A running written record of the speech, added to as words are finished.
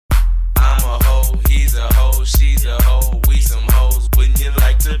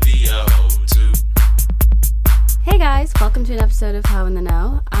guys, welcome to an episode of How in the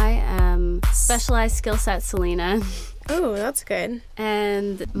Know. I am Specialized Skill Set Selena. Oh, that's good.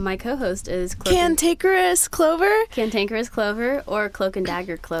 And my co-host is Cantankerous Clover? Cantankerous Clover or Cloak and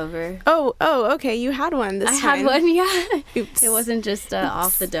Dagger Clover. Oh, okay, you had one this time. I had one, yeah. Oops. It wasn't just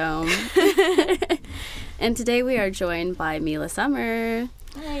off the dome. And today we are joined by Mila Summer.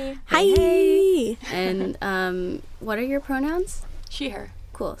 Hi. Hi. Hey. And what are your pronouns? She, her.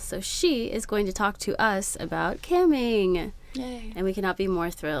 Cool. So she is going to talk to us about camming. Yay. And we cannot be more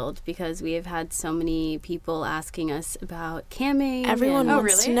thrilled because we have had so many people asking us about camming. Everyone and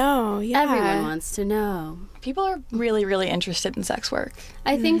wants to know. Yeah. Everyone wants to know. People are really, really interested in sex work.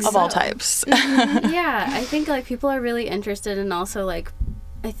 I think of all types. Yeah, I think like people are really interested, and also like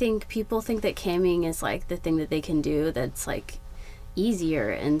I think people think that camming is like the thing that they can do that's like easier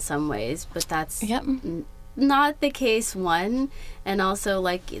in some ways, but that's not the case, one, and also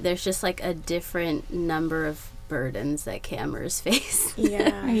like there's just like a different number of burdens that cammers face.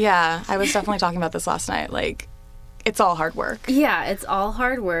 Yeah, I was definitely talking about this last night. Like, it's all hard work. Yeah, it's all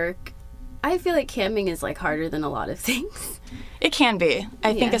hard work. I feel like camming is like harder than a lot of things. It can be.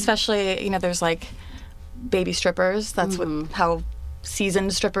 I think especially, there's like baby strippers. That's how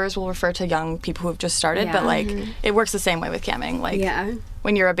seasoned strippers will refer to young people who have just started. Yeah. But like, it works the same way with camming. Like,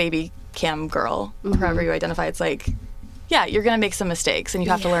 when you're a baby cam girl, or however you identify, it's like, yeah, you're going to make some mistakes and you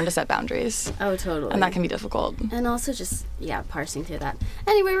have to learn to set boundaries. Oh, totally. And that can be difficult. And also just, parsing through that.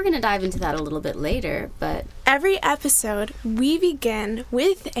 Anyway, we're going to dive into that a little bit later, but... Every episode, we begin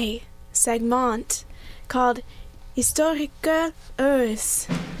with a segment called Historique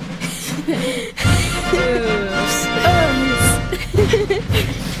Earth.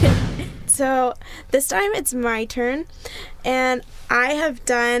 So this time it's my turn, and I have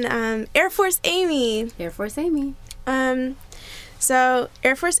done Air Force Amy. Air Force Amy. So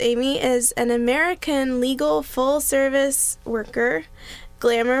Air Force Amy is an American legal full-service worker,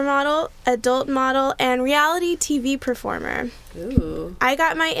 glamour model, adult model, and reality TV performer. Ooh. I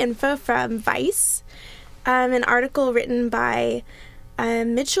got my info from Vice, an article written by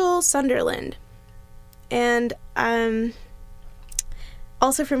Mitchell Sunderland, and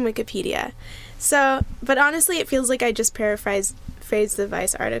also from Wikipedia. So, but honestly, it feels like I just paraphrased the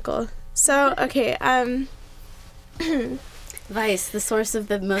Vice article. So, okay, Vice, the source of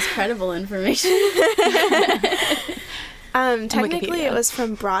the most credible information. Technically it was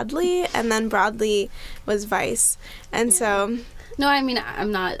from Broadly, and then Broadly was Vice. And so... No, I mean,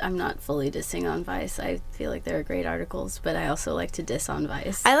 I'm not fully dissing on Vice. I feel like there are great articles, but I also like to diss on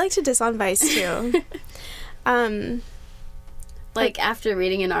Vice. I like to diss on Vice, too. Like, after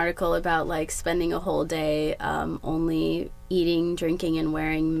reading an article about, like, spending a whole day only eating, drinking, and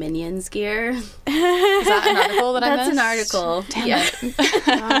wearing Minions gear. Is that an article that I missed? That's an article. Damn it.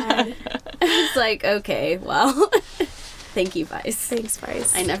 God. It's like, okay, well, thank you, Vice. Thanks,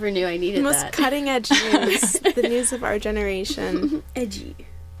 Vice. I never knew I needed The most that. cutting-edge news. The news of our generation. Edgy.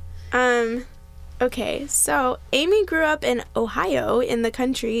 Okay, so Amy grew up in Ohio in the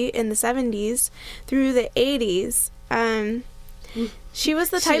country in the 70s through the 80s. She was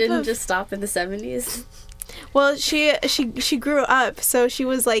the type She didn't of... just stop in the 70s. Well, she grew up, so she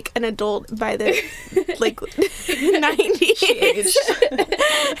was like an adult by the like 90s. She aged.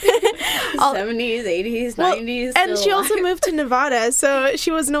 70s, 80s, 90s. And still she also alive. moved to Nevada, so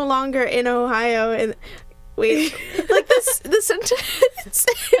she was no longer in Ohio. And wait, like the sentence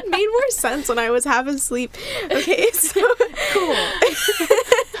it made more sense when I was half asleep. Okay, so Cool.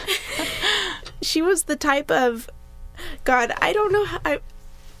 she was the type of... God, I don't know how...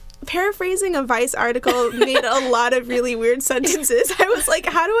 Paraphrasing a Vice article made a lot of really weird sentences. I was like,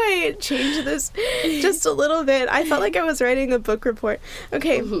 how do I change this just a little bit? I felt like I was writing a book report.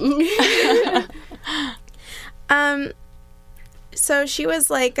 Okay. So she was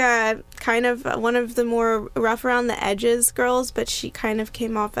like kind of one of the more rough around the edges girls, but she kind of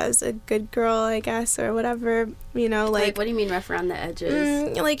came off as a good girl, I guess, or whatever, Like, what do you mean rough around the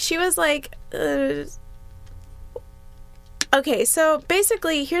edges? like she was like... Okay, so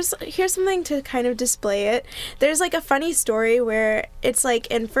basically, here's something to kind of display it. There's like a funny story where it's like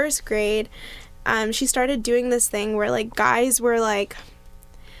in first grade, she started doing this thing where like guys were like,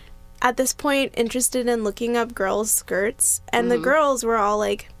 at this point, interested in looking up girls' skirts, and the girls were all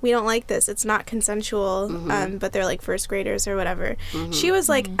like, we don't like this, it's not consensual, but they're like first graders or whatever. She was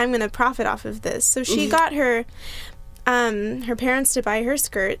like, I'm gonna profit off of this. So she got her parents to buy her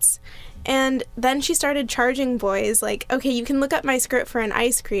skirts. And then she started charging boys, like, okay, you can look up my skirt for an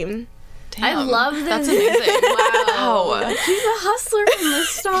ice cream. Damn. I love this. That's amazing. Wow. She's a hustler from the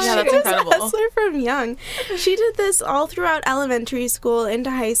start. Yeah, that's incredible. She's a hustler from young. She did this all throughout elementary school into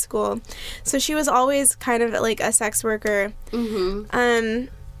high school. So she was always kind of like a sex worker. Mm-hmm.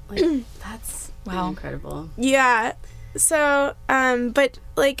 That's incredible. Yeah. So, but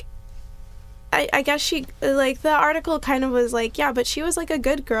like, I guess she, like, the article kind of was like, yeah, but she was like a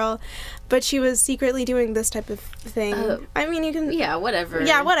good girl, but she was secretly doing this type of thing. I mean, you can... Yeah, whatever.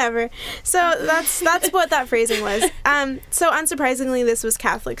 Yeah, whatever. So that's what that phrasing was. So unsurprisingly, this was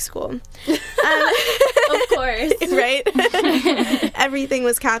Catholic school. Of course. Right? Everything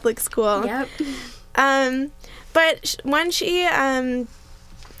was Catholic school. Yep. But when she...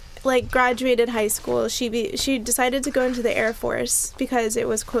 like graduated high school, she decided to go into the Air Force because it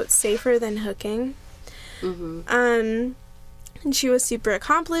was, quote, safer than hooking. Mm-hmm. And she was super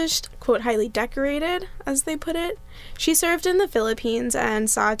accomplished, quote, highly decorated, as they put it. She served in the Philippines and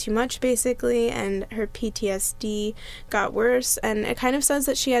saw too much, basically, and her PTSD got worse. And it kind of says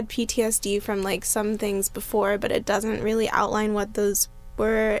that she had PTSD from, like, some things before, but it doesn't really outline what those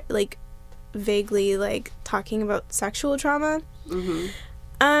were, like, vaguely, like, talking about sexual trauma. Mm-hmm.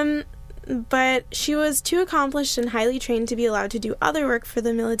 But she was too accomplished and highly trained to be allowed to do other work for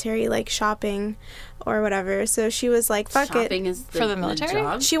the military, like shopping or whatever. So she was like, fuck shopping it. Is for the military?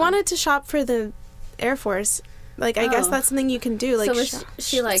 Job? She wanted to shop for the Air Force. Like, I guess that's something you can do. Like, so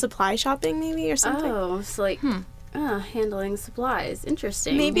she like supply shopping maybe or something? Oh, so like handling supplies.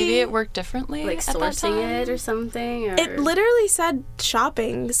 Interesting. Maybe it worked differently. Like sourcing it or something. Or... It literally said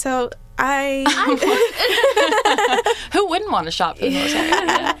shopping, so Who wouldn't want to shop for the military?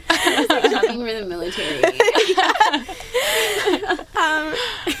 Yeah. Like shopping for the military.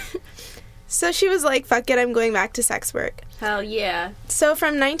 So she was like, fuck it, I'm going back to sex work. Hell yeah. So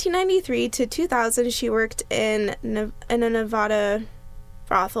from 1993 to 2000, she worked in a Nevada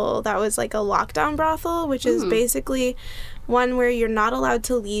brothel that was like a lockdown brothel, which is basically one where you're not allowed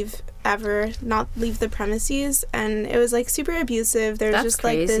to leave ever, not leave the premises, and it was like super abusive. There was just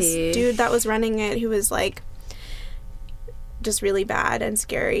crazy. Like this dude that was running it who was like just really bad and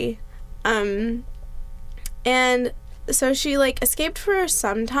scary. And so she like escaped for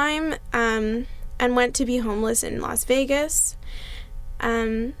some time and went to be homeless in Las Vegas,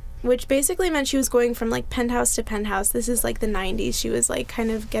 which basically meant she was going from like penthouse to penthouse. This is like the 90s. She was like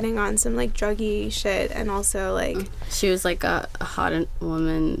kind of getting on some like druggy shit, and also like she was like a hot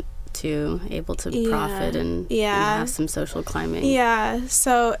woman too, able to profit and have some social climbing. Yeah,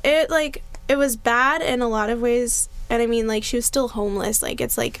 so it was bad in a lot of ways, and I mean like she was still homeless. Like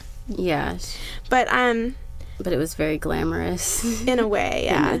it's like but it was very glamorous in a way.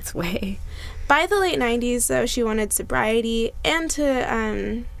 Yeah, in its way. By the late 90s, though, she wanted sobriety and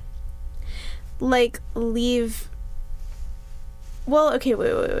to like leave. Well, okay,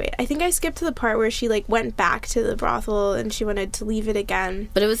 wait. I think I skipped to the part where she like went back to the brothel and she wanted to leave it again.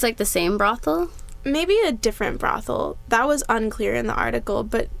 But it was like the same brothel? Maybe a different brothel. That was unclear in the article,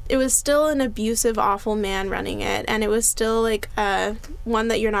 but it was still an abusive, awful man running it, and it was still like one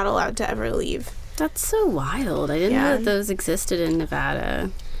that you're not allowed to ever leave. That's so wild. I didn't know that those existed in Nevada.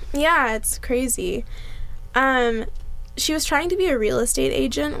 Yeah, it's crazy. She was trying to be a real estate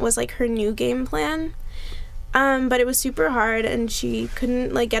agent, was like her new game plan. But it was super hard, and she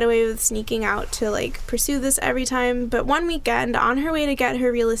couldn't like get away with sneaking out to like pursue this every time. But one weekend, on her way to get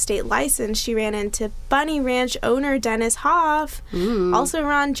her real estate license, she ran into Bunny Ranch owner Dennis Hoff, also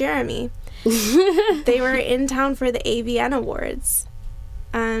Ron Jeremy. They were in town for the AVN Awards.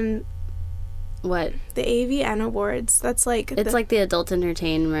 What? The AVN Awards. That's like... It's like the Adult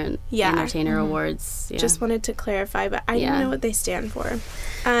Entertainer Awards. Yeah. Just wanted to clarify, but I didn't know what they stand for.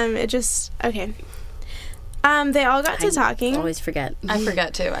 It just... Okay. They all got to talking. I always forget. I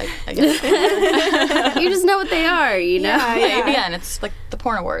forget, too. I get it. You just know what they are, you know? Yeah. AVN, it's like the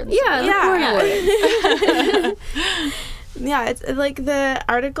porn awards. Yeah, the porn awards. Yeah, it's like the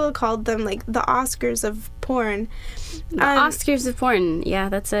article called them like the Oscars of porn. The Oscars of porn. Yeah,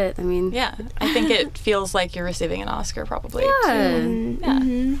 that's it. I mean, yeah, I think it feels like you're receiving an Oscar, probably. Yeah.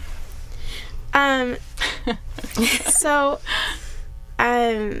 Too. So,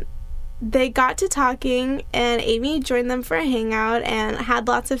 they got to talking, and Amy joined them for a hangout and had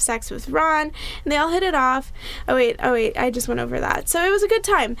lots of sex with Ron, and they all hit it off. Oh wait, I just went over that. So it was a good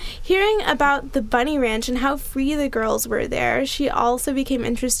time. Hearing about the Bunny Ranch and how free the girls were there, she also became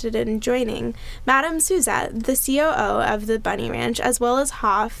interested in joining. Madame Suzette, the COO of the Bunny Ranch, as well as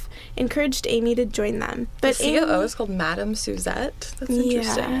Hoff, encouraged Amy to join them. But the COO is called Madame Suzette? That's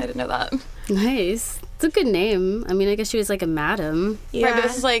interesting. I didn't know that. Nice. It's a good name. I mean, I guess she was like a madam. Yeah. Right, but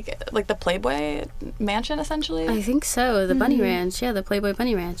this is like the Playboy mansion, essentially? I think so. The Bunny Ranch. Yeah, the Playboy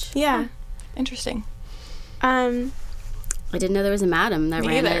Bunny Ranch. Yeah. Interesting. I didn't know there was a madam that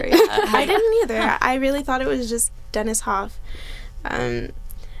ran it. Yeah. I didn't either. I really thought it was just Dennis Hoff.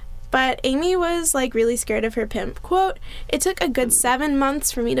 But Amy was, like, really scared of her pimp. Quote, "It took a good 7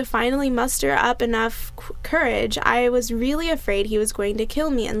 months for me to finally muster up enough courage. I was really afraid he was going to kill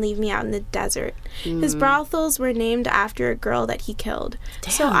me and leave me out in the desert. His brothels were named after a girl that he killed.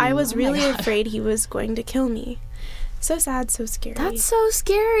 Damn, so I was really afraid he was going to kill me." So sad, so scary. That's so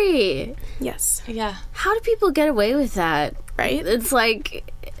scary. Yes. Yeah. How do people get away with that? Right? It's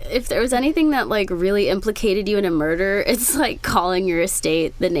like, if there was anything that, like, really implicated you in a murder, it's like calling your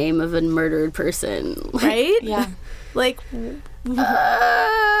estate the name of a murdered person. Right? Yeah. Like...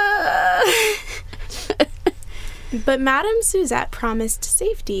 But Madame Suzette promised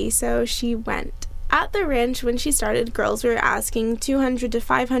safety, so she went. At the ranch, when she started, girls were asking $200 to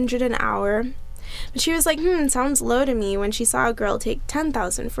 $500 an hour. But she was like, sounds low to me, when she saw a girl take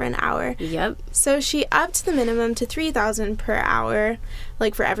 $10,000 for an hour. Yep. So she upped the minimum to $3,000 per hour,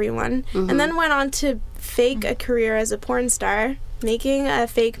 like, for everyone, and then went on to fake a career as a porn star, making a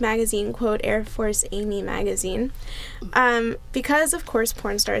fake magazine, quote, Air Force Amy magazine, because, of course,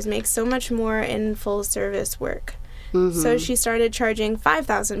 porn stars make so much more in full-service work. So she started charging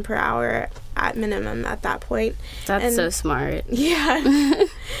 $5,000 per hour at minimum at that point. That's so smart. Yeah.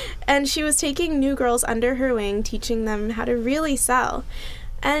 And she was taking new girls under her wing, teaching them how to really sell.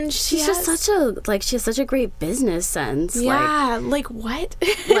 And she's just such a great business sense. Yeah, like what?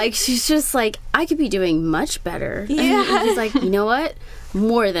 Like, she's just like, I could be doing much better. Yeah. She's like, you know what?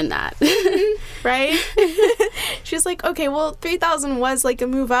 More than that. Right? She's like, okay, well, 3,000 was like a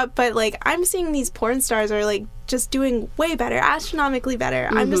move up, but like, I'm seeing these porn stars are like just doing way better, astronomically better.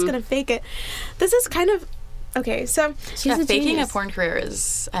 I'm just gonna fake it. This is kind of okay. So she's faking a porn career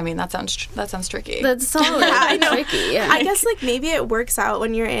is. I mean, that sounds tricky. That's totally tricky. Yeah. I guess like maybe it works out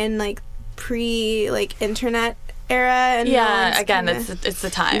when you're in like internet era. And again, it's the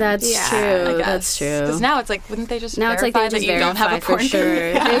time. That's true. That's true. Because now it's like, wouldn't they just now verify that you don't have a porn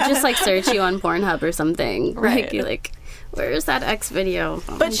career? They would just like search you on Pornhub or something. Right. Like, where's that X video?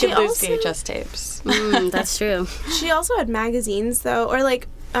 But she also lose VHS tapes. That's true. She also had magazines though, or like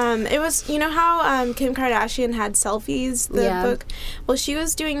it was, you know how Kim Kardashian had Selfies, the book? Well, she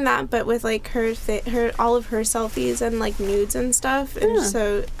was doing that, but with like her all of her selfies and like nudes and stuff, and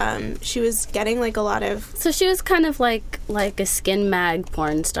so she was getting like a lot of. So she was kind of like a skin mag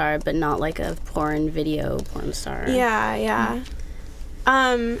porn star, but not like a porn video porn star. Yeah.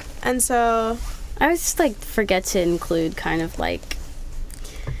 And so I always just like forget to include kind of like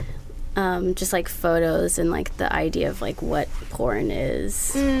just like photos and like the idea of like what porn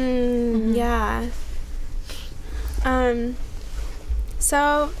is. Yeah.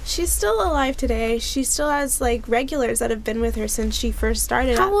 So she's still alive today. She still has like regulars that have been with her since she first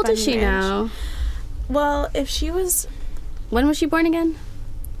started. How old is she now? Well, if she was... When was she born again?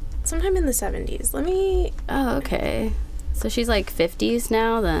 Sometime in the 70s. Let me... Oh, okay. So she's like 50s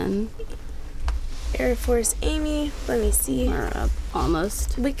now then. Air Force Amy. Let me see. Or,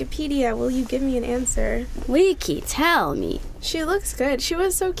 almost. Wikipedia, will you give me an answer? Wiki, tell me. She looks good. She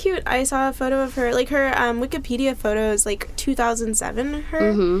was so cute. I saw a photo of her. Like, her Wikipedia photo is, like, 2007,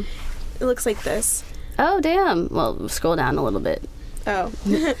 her. It looks like this. Oh, damn. Well, scroll down a little bit. Oh.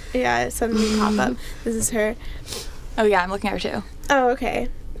 Yeah, something pop up. This is her. Oh, yeah, I'm looking at her, too. Oh, okay.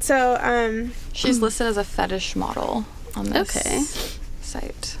 So, she's listed as a fetish model on this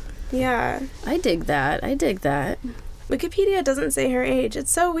site. Yeah. I dig that. Wikipedia doesn't say her age.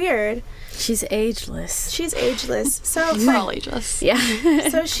 It's so weird. She's ageless. So we're all ageless. Yeah.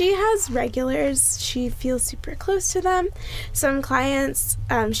 So she has regulars. She feels super close to them. Some clients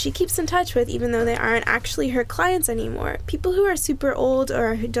she keeps in touch with, even though they aren't actually her clients anymore. People who are super old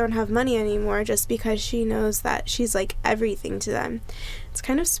or who don't have money anymore, just because she knows that she's like everything to them. It's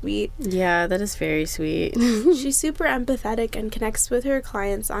kind of sweet. Yeah, that is very sweet. She's super empathetic and connects with her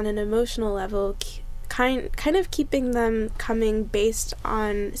clients on an emotional level, kind of keeping them coming based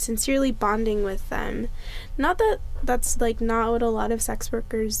on sincerely bonding with them. Not that that's like not what a lot of sex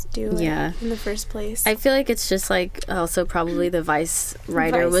workers do in the first place. I feel like it's just like also probably the Vice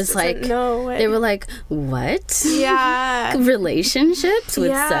writer was like, they were like, what? Yeah. Relationships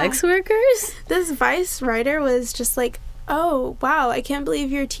with sex workers? This Vice writer was just like, oh, wow, I can't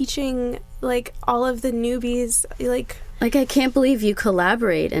believe you're teaching, like, all of the newbies, like, I can't believe you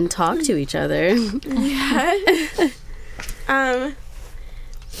collaborate and talk to each other. Yeah.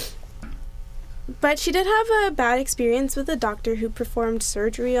 But she did have a bad experience with a doctor who performed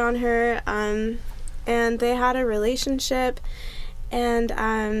surgery on her, and they had a relationship,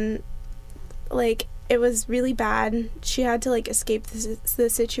 and, like, it was really bad. She had to like escape the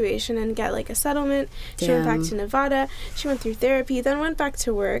situation and get like a settlement. Damn. She went back to Nevada. She went through therapy, then went back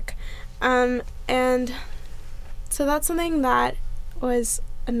to work. And so that's something that was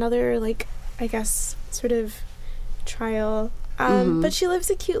another, like, I guess, sort of trial. But she lives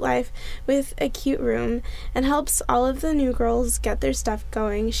a cute life with a cute room and helps all of the new girls get their stuff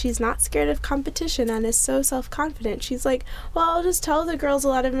going. She's not scared of competition and is so self-confident. She's like, well, I'll just tell the girls a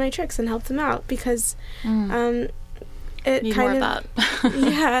lot of my tricks and help them out because it need kind more of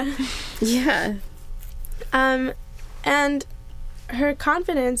that. yeah. And her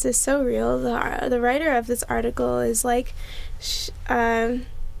confidence is so real. The writer of this article is like,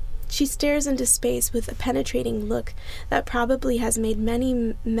 she stares into space with a penetrating look that probably has made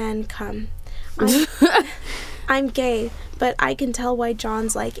many men come. I'm gay, but I can tell why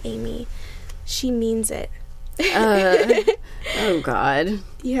John's like Amy. She means it. Oh, God.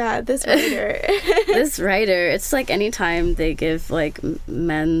 Yeah, this writer. It's like anytime they give, like,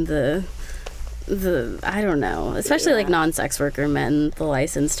 men the I don't know, especially, like, non-sex worker men, the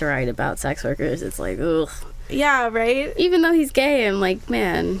license to write about sex workers, it's like, ugh. Yeah, right? Even though he's gay, I'm like,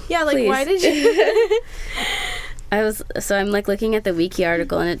 man. Yeah, like, please. why did you... I'm like looking at the wiki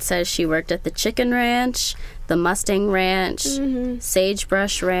article and it says she worked at the Chicken Ranch, the Mustang Ranch,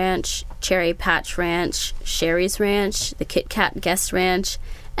 Sagebrush Ranch, Cherry Patch Ranch, Sherry's Ranch, the Kit Kat Guest Ranch,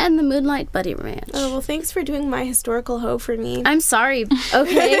 and the Moonlight Buddy Ranch. Oh, well, thanks for doing my historical hoe for me. I'm sorry.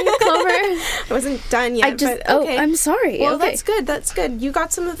 Okay, Clover. I wasn't done yet, but okay. I'm sorry. Well, okay. That's good. You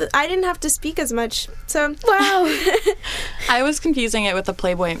got some of the... I didn't have to speak as much, so... Wow. I was confusing it with the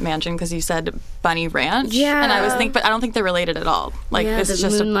Playboy Mansion because you said Bunny Ranch. Yeah. And I was thinking, but I don't think they're related at all. Like, this is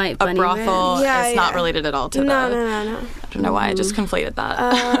just a brothel. Yeah, it's not related at all to No. I don't know why. I just conflated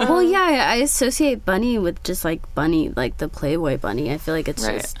that. Well, yeah, I associate Bunny with just, like, Bunny, like the Playboy Bunny. I feel like it's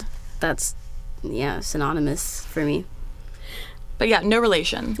just... That's, synonymous for me. But yeah, no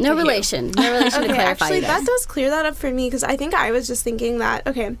relation. No relation. No relation to clarify. Actually, that does clear that up for me because I think I was just thinking that.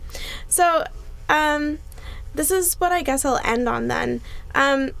 Okay, so this is what I guess I'll end on then.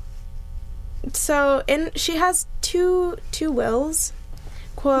 So she has two wills.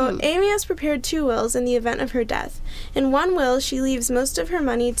 Quote, Amy has prepared 2 wills in the event of her death. In one will, she leaves most of her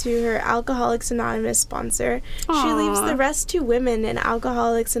money to her Alcoholics Anonymous sponsor. Aww. She leaves the rest to women in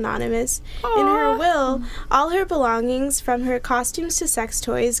Alcoholics Anonymous. Aww. In her will, all her belongings, from her costumes to sex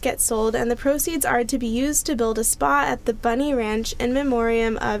toys, get sold, and the proceeds are to be used to build a spa at the Bunny Ranch in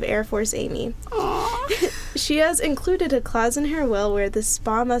memoriam of Air Force Amy. She has included a clause in her will where the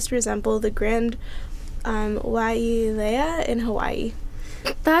spa must resemble the Grand Wailea in Hawaii.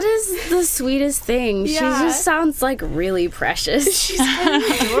 That is the sweetest thing. Yeah. She just sounds like really precious. She's kind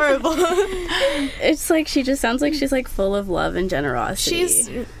of adorable. It's like she just sounds like she's like full of love and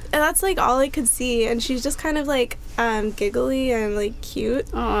generosity. That's like all I could see, and she's just kind of like giggly and like cute.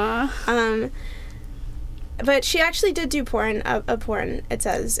 Aww. But she actually did do porn. It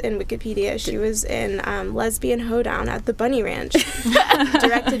says in Wikipedia. She was in Lesbian Hoedown at the Bunny Ranch,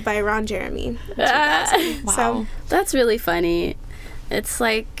 directed by Ron Jeremy. Wow, so that's really funny. It's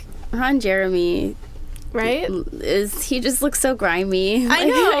like Ron Jeremy, right? He just looks so grimy. I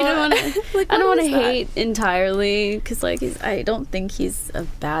know. I don't want to hate entirely because like I don't think he's a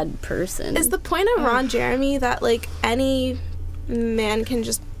bad person. Is the point of Ron Jeremy that like any man can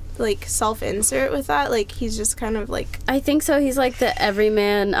just like self-insert with that? Like he's just kind of like... I think so. He's like the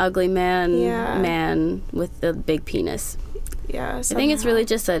everyman, ugly man, man with the big penis. Yeah, somehow. I think it's really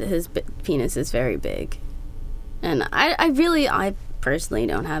just that his penis is very big. And I personally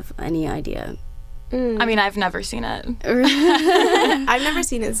don't have any idea. I mean, I've never seen it. I've never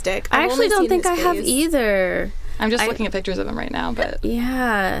seen his dick. I actually don't think I have either. I'm just looking at pictures of him right now, but...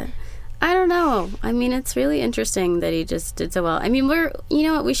 Yeah. I don't know. I mean, it's really interesting that he just did so well. I mean, you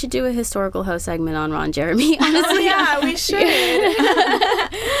know what? We should do a historical hoe segment on Ron Jeremy. Honestly. Oh, yeah, we should.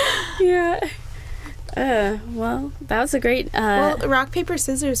 Yeah. Well, that was a great... well, rock, paper,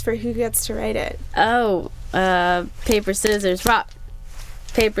 scissors for who gets to write it. Oh, paper, scissors, rock.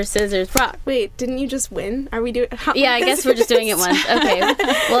 Paper, scissors, rock. Wait, didn't you just win? Are we doing... Yeah, I guess we're just doing it once. Okay.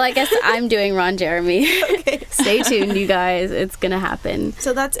 Well, I guess I'm doing Ron Jeremy. Okay. Stay tuned, you guys. It's gonna happen.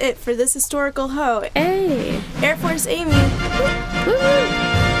 So that's it for this historical hoe. Hey. Air Force Amy. Woo-hoo.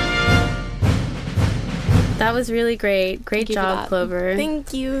 That was really great. Great job, Clover.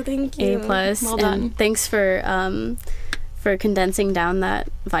 Thank you. A+. Well done. And thanks for condensing down that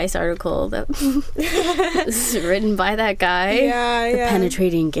Vice article that was written by that guy. Yeah, the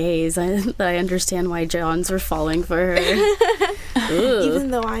penetrating gaze. I understand why Johns were falling for her.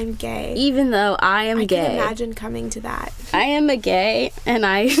 Even though I'm gay. Even though I am gay. I can imagine coming to that. I am a gay, and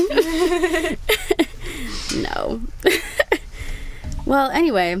I... No. Well,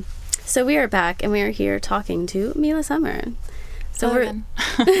 anyway, so we are back and we are here talking to Mila Summer. So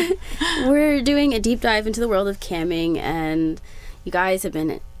we're doing a deep dive into the world of camming, and you guys have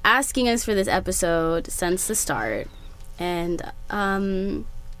been asking us for this episode since the start, and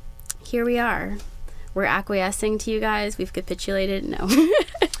here we are. We're acquiescing to you guys. We've capitulated. No.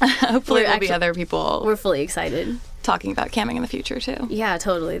 Hopefully there'll be other people. We're fully excited. Talking about camming in the future, too. Yeah,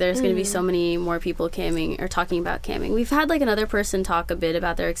 totally. There's going to be so many more people camming or talking about camming. We've had, like, another person talk a bit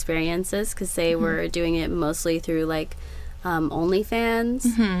about their experiences because they were doing it mostly through, like, OnlyFans.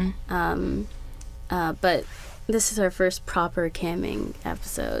 But this is our first proper camming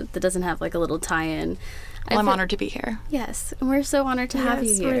episode that doesn't have, like, a little tie-in. Well, I'm honored to be here. Yes, and we're so honored to have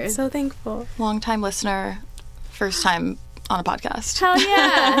you here. We're so thankful. Long-time listener, first time on a podcast. Hell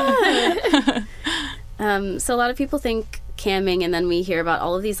yeah! So a lot of people think camming, and then we hear about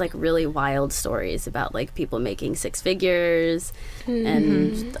all of these, like, really wild stories about, like, people making six figures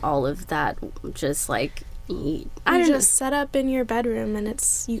and all of that, just, like... You just set up in your bedroom and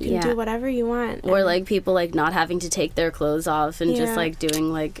you can do whatever you want. Or, like, people, like, not having to take their clothes off and just, like,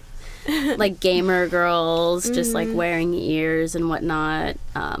 doing, like gamer girls, just, like, wearing ears and whatnot.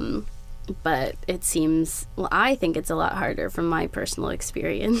 But it seems, well, I think it's a lot harder from my personal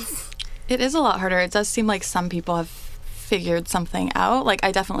experience. It is a lot harder. It does seem like some people have figured something out. Like,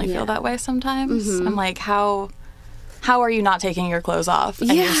 I definitely feel that way sometimes. I'm like, how are you not taking your clothes off?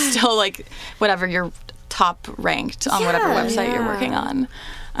 And you're still, like, whatever, you're top ranked on whatever website you're working on.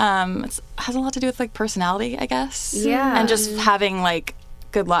 It has a lot to do with, like, personality, I guess. Yeah. And just having, like,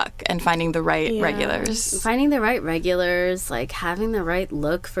 good luck and finding the right regulars. Finding the right regulars, like, having the right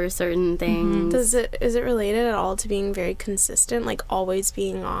look for certain things. Is it related at all to being very consistent, like always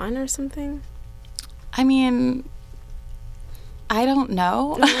being on or something? I mean, I don't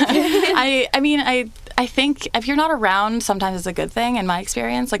know. I think if you're not around, sometimes it's a good thing in my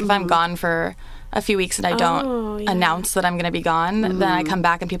experience. Like, if I'm gone for a few weeks and I don't announce that I'm going to be gone, then I come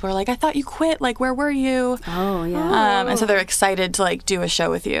back and people are like, I thought you quit. Like, where were you? Oh, yeah. And so they're excited to, like, do a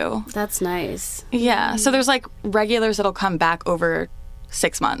show with you. That's nice. Yeah. So there's, like, regulars that'll come back over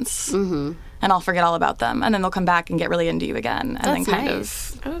 6 months. And I'll forget all about them. And then they'll come back and get really into you again. And then kind of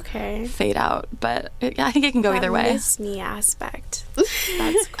fade out. But I think it can go either way. That miss me aspect.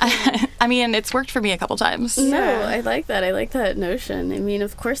 That's cool. I mean, it's worked for me a couple times. No, I like that. I like that notion. I mean,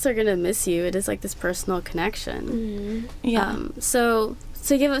 of course they're going to miss you. It is like this personal connection. Yeah. So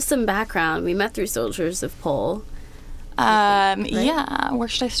give us some background. We met through Soldiers of Pole. Right? Yeah. Where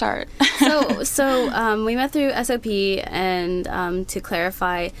should I start? So we met through SOP, and to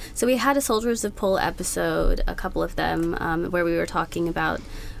clarify, so we had a Soldiers of Pole episode, a couple of them, where we were talking about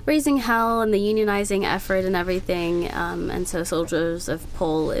raising hell and the unionizing effort and everything. And so Soldiers of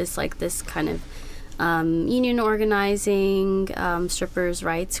Pole is like this kind of union organizing, strippers'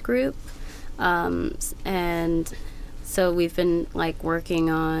 rights group, and so we've been, like, working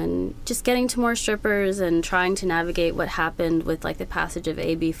on just getting to more strippers and trying to navigate what happened with, like, the passage of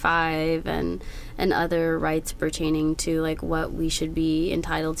AB 5 and other rights pertaining to, like, what we should be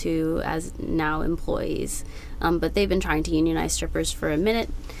entitled to as now employees. But they've been trying to unionize strippers for a minute,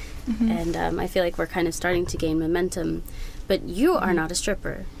 and I feel like we're kind of starting to gain momentum. But you are not a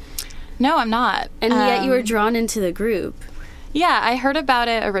stripper. No, I'm not. And yet you were drawn into the group. Yeah, I heard about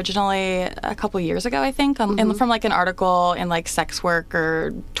it originally a couple years ago, I think, from, like, an article in, like, Sex Work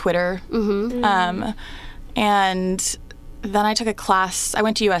or Twitter. And then I took a class. I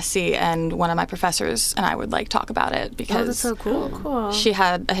went to USC, and one of my professors and I would, like, talk about it because that's so cool. She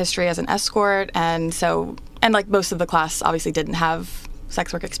had a history as an escort, and like, most of the class obviously didn't have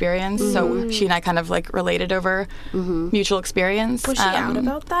sex work experience, so she and I kind of, like, related over mutual experience. Was she out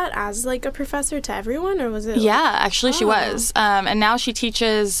about that as, like, a professor to everyone, or was it? Yeah, actually she was. And now she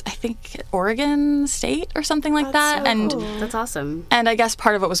teaches, I think, Oregon State or something like that. So cool. That's awesome. And I guess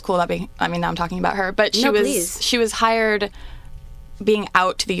part of what was cool about being, I mean, now I'm talking about her, but she was hired being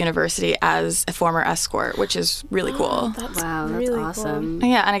out to the university as a former escort, which is really cool. That's really awesome. Cool.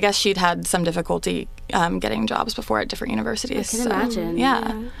 Yeah, and I guess she'd had some difficulty getting jobs before at different universities. I can imagine.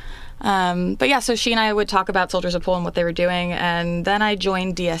 Yeah. But yeah, so she and I would talk about Soldiers of Pole and what they were doing, and then I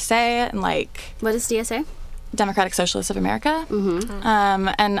joined DSA, and, like... What is DSA? Democratic Socialists of America.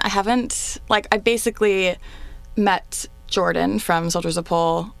 And I haven't... Like, I basically met Jordan from Soldiers of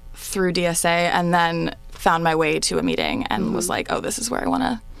Pole through DSA, and then found my way to a meeting and was like, oh, this is where I want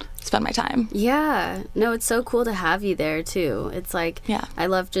to spend my time. Yeah. No, it's so cool to have you there, too. It's like, I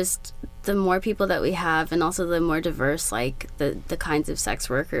love just the more people that we have, and also the more diverse, like, the kinds of sex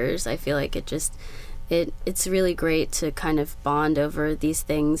workers. I feel like it it's really great to kind of bond over these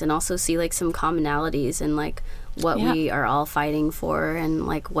things and also see like some commonalities and like what we are all fighting for and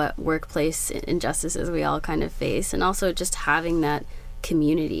like what workplace injustices we all kind of face, and also just having that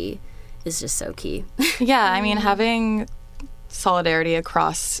community is just so key. Yeah, I mean, having solidarity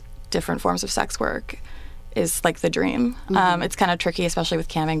across different forms of sex work is like the dream. It's kind of tricky, especially with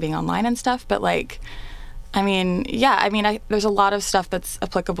camming being online and stuff, but like, I mean, there's a lot of stuff that's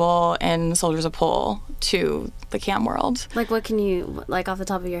applicable in Soldiers of Pole to the cam world. Like, what can you, like, off the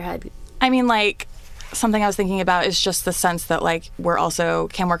top of your head? I mean, like, something I was thinking about is just the sense that, like,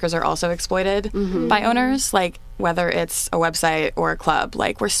 cam workers are also exploited by owners. Like, whether it's a website or a club,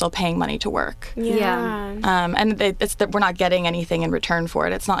 like, we're still paying money to work. Yeah. And it's that we're not getting anything in return for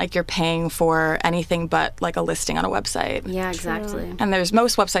it. It's not like you're paying for anything but, like, a listing on a website. Yeah, exactly. True. And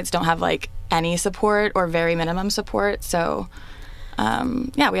most websites don't have, like, any support or very minimum support. So, we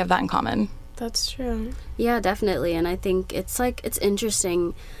have that in common. That's true. Yeah, definitely. And I think it's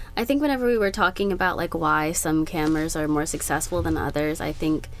interesting. I think whenever we were talking about like why some cammers are more successful than others, I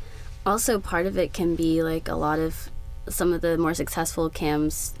think also part of it can be like some of the more successful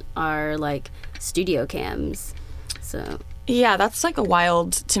cams are like studio cams. So yeah, that's like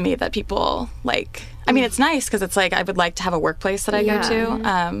wild to me that people like, I mean, it's nice because it's like I would like to have a workplace that I go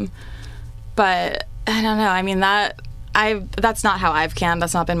to. But I don't know. I mean, that's not how I've cammed.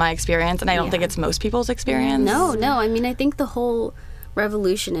 That's not been my experience. And I don't think it's most people's experience. No. I mean, I think the whole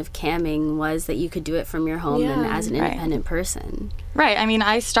revolution of camming was that you could do it from your home and as an independent person. Right. I mean,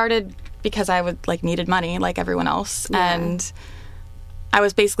 I started because I needed money like everyone else. Yeah. And I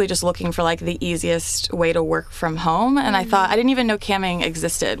was basically just looking for like the easiest way to work from home. And I thought, I didn't even know camming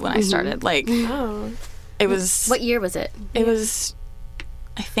existed when I started. Like, it was... What year was it? It was,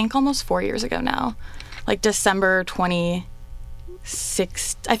 I think, almost 4 years ago now. Like December 26th.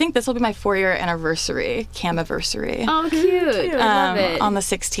 I think this will be my 4-year anniversary, cam-iversary. Oh, cute. I love it. On the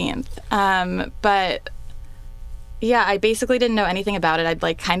 16th. But yeah, I basically didn't know anything about it. I'd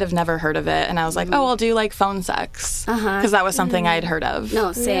like kind of never heard of it. And I was like, oh, I'll do like phone sex. Because that was something I'd heard of.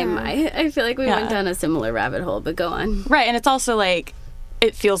 No, same. Yeah. I feel like we went down a similar rabbit hole, but go on. Right. And it's also like,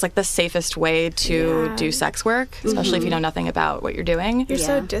 it feels like the safest way to do sex work, especially if you know nothing about what you're doing. You're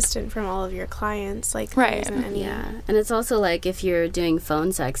so distant from all of your clients. Like, right. And it's also like if you're doing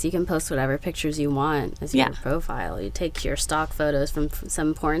phone sex, you can post whatever pictures you want as your profile. You take your stock photos from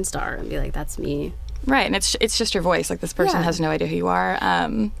some porn star and be like, that's me. Right, and it's just your voice. Like, this person has no idea who you are.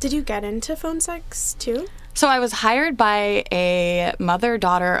 Did you get into phone sex, too? So I was hired by a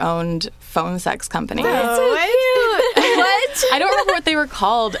mother-daughter-owned phone sex company. That's so cute. What? I don't remember what they were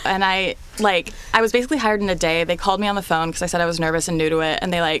called, and I was basically hired in a day. They called me on the phone because I said I was nervous and new to it,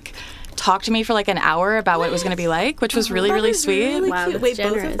 and they, like, talked to me for, like, an hour about what it was going to be like, which was really, really sweet. Really wow, wait,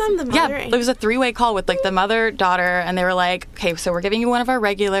 generous. Both of them? The mother it was a 3-way call with, like, the mother, daughter, and they were like, okay, so we're giving you one of our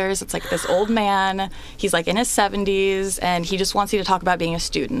regulars. It's, like, this old man. He's, like, in his 70s, and he just wants you to talk about being a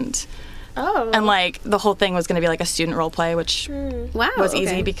student. Oh. And, like, the whole thing was going to be, like, a student role play, which was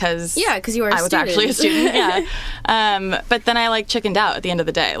easy because you were a I was actually a student. But then I, like, chickened out at the end of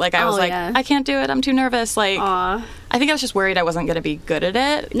the day. Like, I was like, I can't do it. I'm too nervous. Like, I think I was just worried I wasn't going to be good at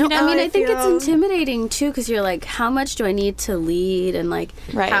it. No, I mean, I think it's intimidating, too, because you're like, how much do I need to lead? And, like,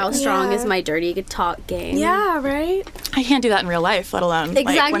 how strong is my dirty talk game? Yeah, right? I can't do that in real life, let alone like,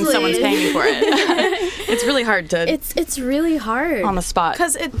 when someone's paying me for it. It's really hard to... It's really hard. On the spot.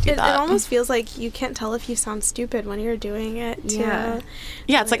 Because it almost feels like you can't tell if you sound stupid when you're doing it, too.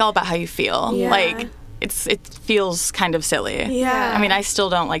 Yeah, it's, like, all about how you feel. Yeah. Like... It feels kind of silly. Yeah. I mean, I still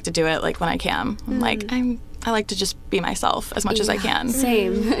don't like to do it, like, when I cam. I'm like, I like to just be myself as much as I can.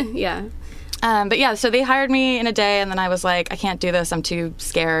 Same. Yeah. But yeah, so they hired me in a day, and then I was like, I can't do this. I'm too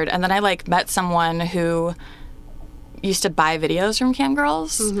scared. And then I, like, met someone who used to buy videos from cam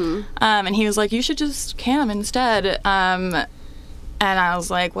girls. And he was like, you should just cam instead. And I was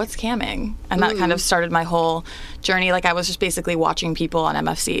like, what's camming? And that kind of started my whole journey. Like, I was just basically watching people on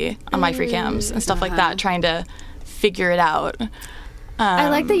MFC, on my free cams and stuff like that, trying to figure it out. I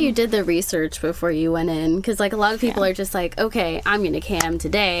like that you did the research before you went in, because, like, a lot of people are just like, okay, I'm going to cam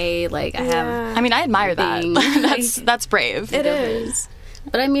today. Like, I have... I mean, I admire that. That's brave. It is.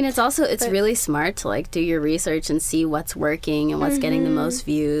 But, I mean, it's really smart to, like, do your research and see what's working and what's getting the most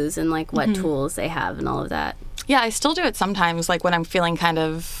views and, like, what tools they have and all of that. Yeah, I still do it sometimes, like, when I'm feeling kind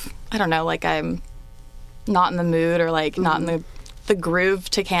of, I don't know, like, I'm not in the mood or, like, not in the groove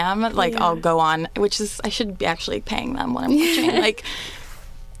to cam. Like, I'll go on, which is, I should be actually paying them when I'm watching, like,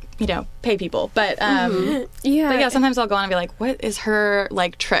 you know, pay people. But, but yeah, sometimes I'll go on and be like, what is her,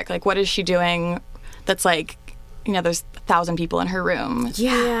 like, trick? Like, what is she doing that's, like, you know, there's 1,000 people in her room.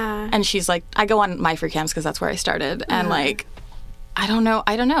 Yeah. And she's like, I go on MyFreeCams because that's where I started. And like, I don't know.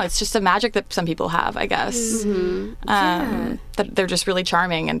 It's just a magic that some people have, I guess. That they're just really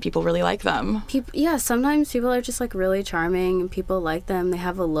charming and people really like them. Sometimes people are just like really charming and people like them. They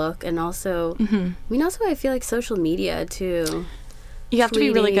have a look, and also, I feel like social media too. You have to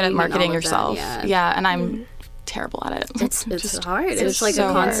be really good at marketing yourself. Yeah, and I'm terrible at it. It's hard. It's like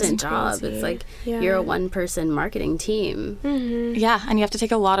a constant job. It's like you're a one-person marketing team. Yeah, and you have to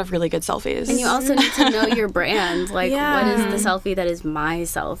take a lot of really good selfies. And you also need to know your brand. Like, what is the selfie that is my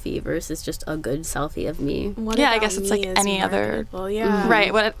selfie versus just a good selfie of me? I guess it's like any other.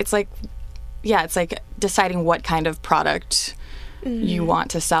 Right. It's like deciding what kind of product you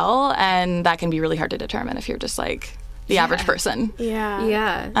want to sell, and that can be really hard to determine if you're just like the average person.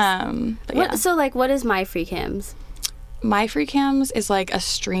 So like, what is MyFreeCams? MyFreeCams is like a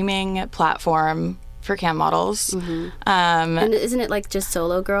streaming platform for cam models. And isn't it like just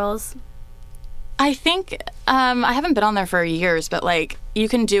solo girls? I think I haven't been on there for years, but like you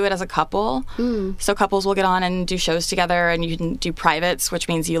can do it as a couple. So couples will get on and do shows together, and you can do privates, which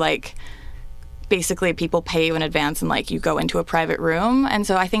means you like basically people pay you in advance and like you go into a private room. And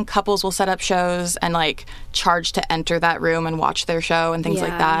so I think couples will set up shows and like charge to enter that room and watch their show and things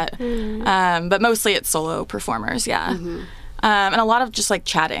like that. But mostly it's solo performers. And a lot of just like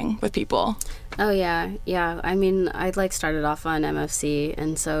chatting with people. I mean, I like started off on MFC,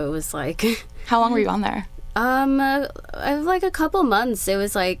 and so it was like how long were you on there? Like a couple months. It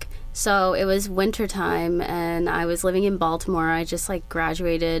was like, so it was wintertime and I was living in Baltimore. I just like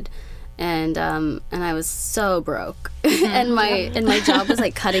graduated, and I was so broke, and my job was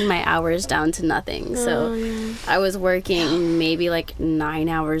like cutting my hours down to nothing. So I was working maybe like 9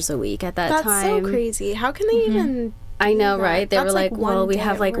 hours a week at that time. That's so crazy. How can they even? I know, right? They were like, well, we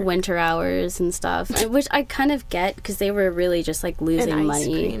have like winter hours and stuff, which I kind of get because they were really just like losing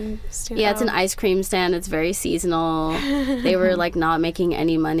money. It's an ice cream stand. It's very seasonal. They were like not making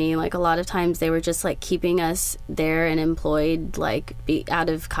any money. Like a lot of times they were just like keeping us there and employed like out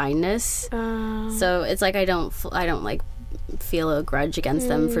of kindness. So it's like I don't like feel a grudge against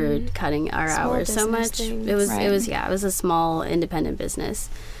them for cutting our hours so much. Things. It was a small independent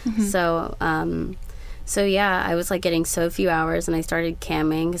business. So I was like getting so few hours, and I started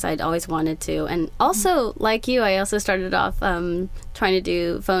camming because I'd always wanted to. And also, like you, I also started off trying to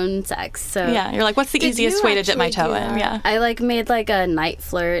do phone sex. So you're like, what's the easiest way to dip my toe in? I like made like a night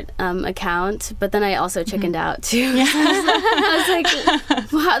flirt account, but then I also chickened out too. I was like,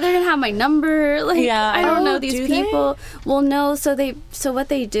 wow, they're gonna have my number. Like, I don't know these people. Well, no. So what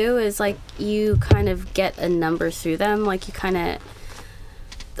they do is like you kind of get a number through them. Like you kind of.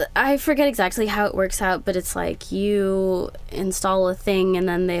 I forget exactly how it works out, but it's like you install a thing and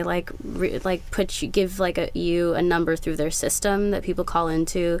then they give you a number through their system that people call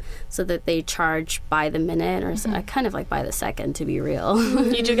into, so that they charge by the minute or kind of like by the second, to be real.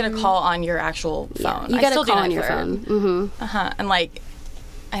 You do get a call on your actual phone. You get a call on your phone. And like,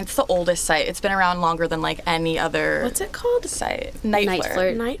 it's the oldest site. It's been around longer than like any other. What's it called? Site. Night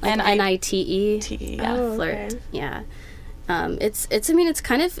Flirt. Like NITE. Flirt. Okay. Yeah. It's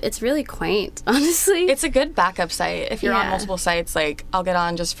really quaint, honestly. It's a good backup site if you're on multiple sites. Like, I'll get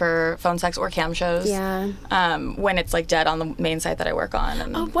on just for phone sex or cam shows. When it's like dead on the main site that I work on.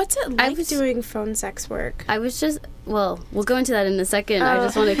 And what's it like doing phone sex work? I was just, we'll go into that in a second. I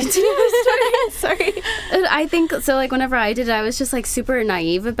just want to continue the story. Sorry. I think, so like whenever I did it, I was just like super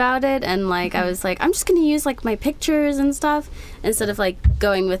naive about it. And like, I was like, I'm just going to use like my pictures and stuff instead of like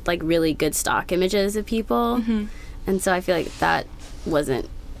going with like really good stock images of people. And so I feel like that wasn't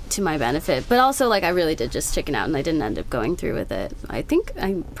to my benefit. But also, like, I really did just chicken out, and I didn't end up going through with it. I think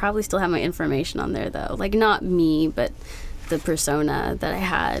I probably still have my information on there, though. Like, not me, but the persona that I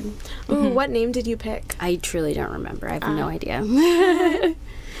had. Ooh, what name did you pick? I truly don't remember. I have no idea.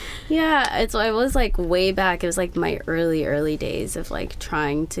 It was, like, way back. It was, like, my early days of, like,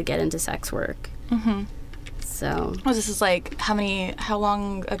 trying to get into sex work. So. Oh, this is, like, how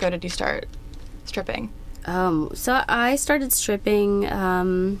long ago did you start stripping? So I started stripping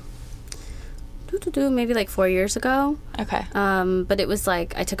maybe like 4 years ago. Okay. But it was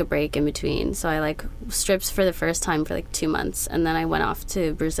like I took a break in between. So I like stripped for the first time for like 2 months, and then I went off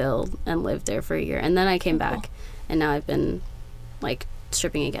to Brazil and lived there for a year, and then I came back, and now I've been like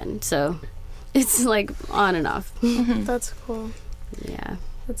stripping again. So it's like on and off. That's cool. Yeah.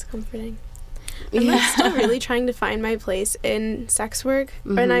 That's comforting. I'm like still really trying to find my place in sex work,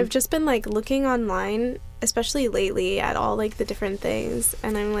 and I've just been like looking online especially lately, at all like the different things,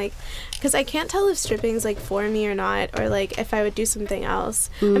 and I'm like, because I can't tell if stripping's like for me or not, or like if I would do something else.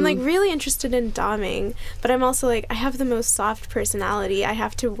 I'm like really interested in doming, but I'm also like, I have the most soft personality. I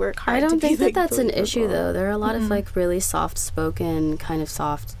have to work hard. I don't think be, like, that's an believable. issue though. There are a lot of like really soft spoken, kind of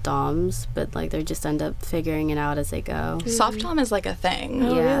soft doms, but like they just end up figuring it out as they go. Soft dom is like a thing.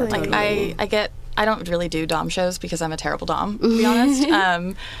 Oh, Yeah, really? Like I don't really do dom shows because I'm a terrible dom, to be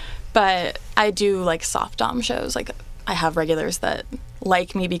honest. But I do like soft dom shows. Like I have regulars that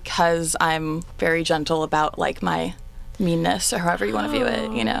like me because I'm very gentle about like my meanness, or however you want to view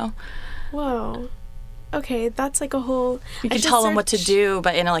it, you know. Whoa. Okay, that's like a whole... You can tell them what to do,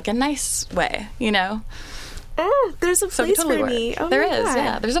 but in like a nice way, you know. Oh, there's a So it place totally for works. me. Oh There my is, God.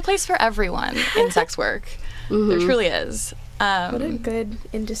 yeah. There's a place for everyone in sex work. There truly is. What a good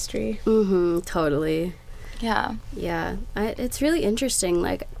industry. Totally. Yeah. Yeah, it's really interesting,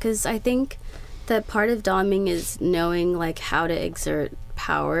 like, because I think that part of doming is knowing like how to exert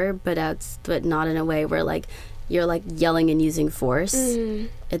power, but not in a way where like you're like yelling and using force.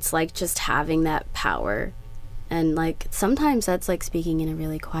 It's like just having that power, and like sometimes that's like speaking in a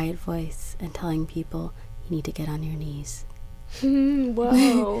really quiet voice and telling people you need to get on your knees.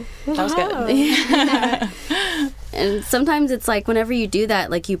 Whoa. That was good. And sometimes it's like whenever you do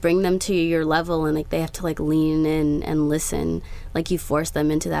that, like you bring them to your level and like they have to like lean in and listen, like you force them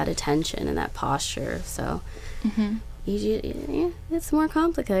into that attention and that posture. So it's more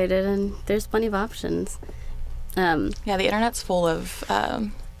complicated, and there's plenty of options. Yeah, the internet's full of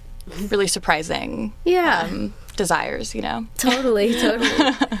really surprising desires, you know. Totally.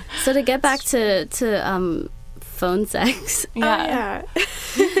 So to get back to phone sex, Yeah. Oh,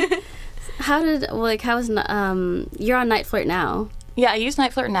 yeah. how was you're on Night Flirt now? Yeah, I use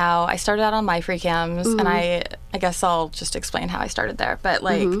Night Flirt now. I started out on MyFreeCams, and I guess I'll just explain how I started there. But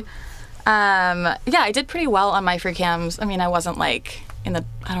like, yeah, I did pretty well on MyFreeCams. I mean, I wasn't like in the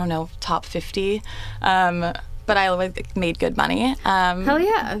top 50, but I made good money. Hell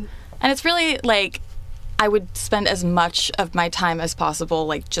yeah! And it's really like, I would spend as much of my time as possible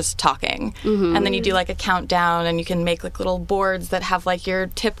like just talking, and then you do like a countdown, and you can make like little boards that have like your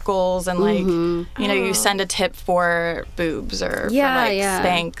tip goals, and like you know, you send a tip for boobs or for like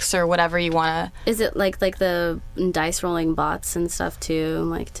Spanx or whatever you want to. Is it like the dice rolling bots and stuff too,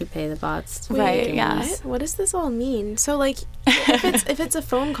 like to pay the bots? Right, yeah. What does this all mean? So like, if it's a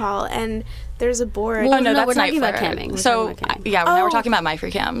phone call and there's a board. Well, Oh no, that's we're Night talking about Flirt. camming. So now we're talking about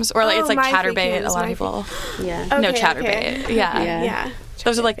MyFreeCams, or like it's like Chatterbait. A lot of people. Yeah. Okay, No, Chatterbait. okay. Yeah. Yeah.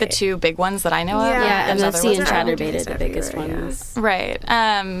 Those are like the two big ones that I know of. Yeah, There's MFC and ones. Chatterbait are the everywhere, biggest yeah. ones.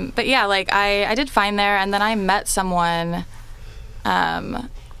 Right. But yeah, like I did fine there, and then I met someone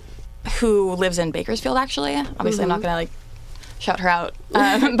who lives in Bakersfield, actually. Obviously, I'm not going to like shout her out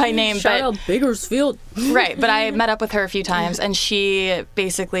by name. Shout out Bakersfield. Right, but I met up with her a few times, and she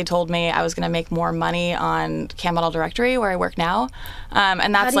basically told me I was going to make more money on Cam Model Directory, where I work now.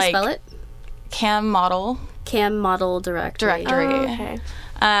 And that's How do you like spell it? Cam Model Directory. Oh, okay.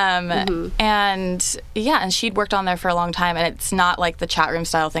 And yeah, and she'd worked on there for a long time, and it's not like the chat room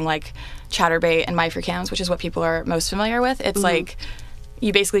style thing like Chatterbait and MyFreeCams, which is what people are most familiar with. It's like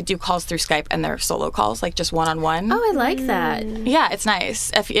you basically do calls through Skype, and they're solo calls, like just one-on-one. Oh, I like that. Yeah, it's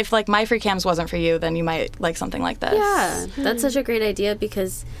nice. If like MyFreeCams wasn't for you, then you might like something like this. Yeah, that's such a great idea,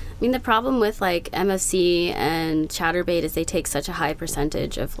 because I mean the problem with like MFC and Chatterbait is they take such a high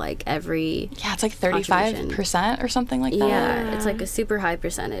percentage of like every Yeah, it's like 35% or something like that. Yeah, it's like a super high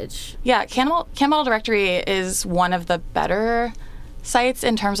percentage. Yeah, Cam Model Directory is one of the better sites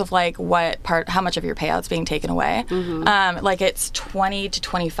in terms of like how much of your payout's being taken away. Like it's 20 to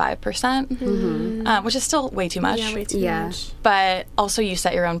 25%, which is still way too much. Yeah, way too much. But also you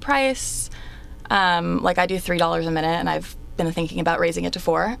set your own price. Like I do $3 a minute, and I've been thinking about raising it to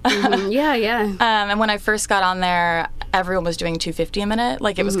 $4. Yeah. And when I first got on there, everyone was doing $2.50 a minute.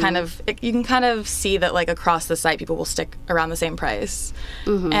 Like it was kind of, you can kind of see that like across the site, people will stick around the same price.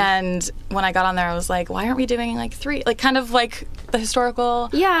 And when I got on there, I was like, why aren't we doing like $3? Like kind of like the historical.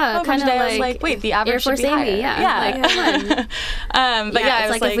 Yeah, kind of day. like, I was like, wait, the average Air Force should be higher. Amy, Like, come on. But yeah,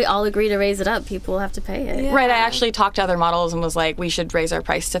 it's like like if we all agree to raise it up, people have to pay it. Yeah. Right, I actually talked to other models and was like, we should raise our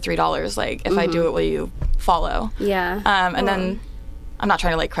price to $3. Like, if I do it, will you follow? Yeah. And then I'm not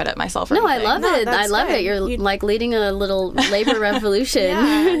trying to like credit myself or No, I anything. love it. I that's love good. it. You're like leading a little labor revolution.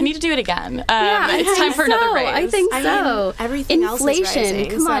 I need to do it again. I It's time think for another so. raise. I think I so. mean, everything else is Inflation. rising,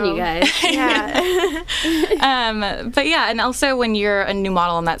 Come on, so- you guys. Yeah. But yeah, and also when you're a new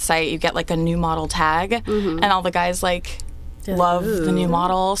model on that site, you get like a new model tag, and all the guys like love the new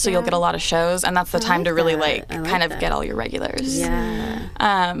model, so you'll get a lot of shows, and that's the time to really like I like kind of that. get all your regulars. Yeah.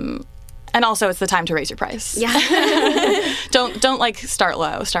 And also, it's the time to raise your price. Yeah. Don't like start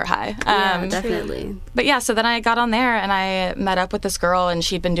low, start high. Yeah, definitely. But yeah, so then I got on there and I met up with this girl, and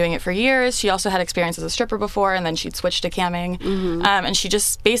she'd been doing it for years. She also had experience as a stripper before, and then she'd switched to camming. And she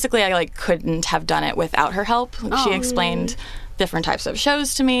just basically, I like couldn't have done it without her help. She explained different types of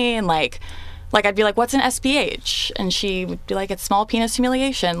shows to me, and like I'd be like, what's an SPH? And she would be like, it's small penis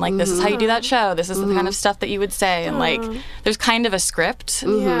humiliation. Like, this is how you do that show. This is the kind of stuff that you would say. And like, there's kind of a script,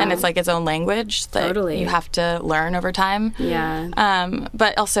 and it's like its own language that you have to learn over time. Yeah.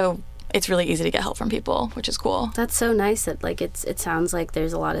 But also, it's really easy to get help from people, which is cool. That's so nice that like it sounds like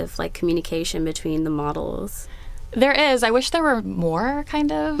there's a lot of like communication between the models. There is. I wish there were more,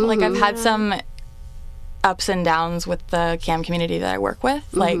 kind of. Like, I've had some ups and downs with the cam community that I work with.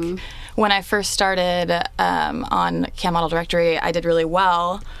 Like, when I first started on Cam Model Directory, I did really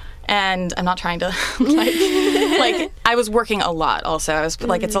well. And I'm not trying to, like, I was working a lot also. I was,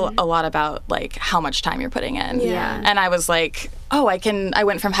 like, it's a lot about, like, how much time you're putting in. Yeah. And I was like, oh, I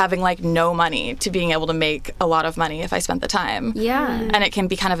went from having, like, no money to being able to make a lot of money if I spent the time. Yeah. And it can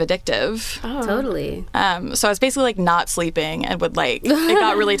be kind of addictive. Oh. Totally. So I was basically, like, not sleeping and would, like, it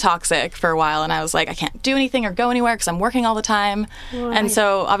got really toxic for a while. And I was like, I can't do anything or go anywhere because I'm working all the time. Right. And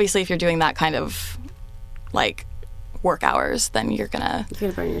so, obviously, if you're doing that kind of, like, work hours, then you're gonna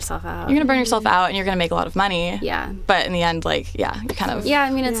burn yourself out. You're gonna burn yourself out, and you're gonna make a lot of money. Yeah. But in the end, like, yeah, you kind of. Yeah,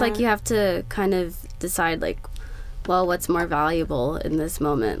 I mean, it's like you have to kind of decide, like, well, what's more valuable in this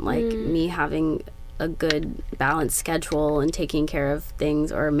moment? Like, me having a good balanced schedule and taking care of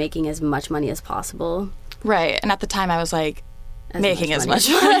things, or making as much money as possible. Right. And at the time, I was like, making as much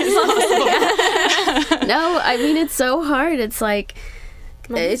money as possible. No, I mean, it's so hard. It's like,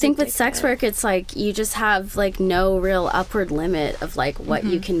 I think with sex work, it's like you just have like no real upward limit of like what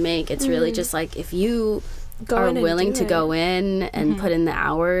you can make. It's really just like if you are willing to go in and put in the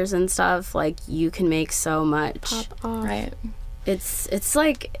hours and stuff, like you can make so much. Right. It's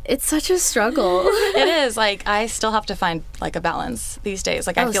like it's such a struggle. It is. Like, I still have to find like a balance these days.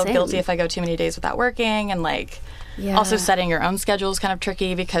 Like, I feel guilty if I go too many days without working, and like also setting your own schedule is kind of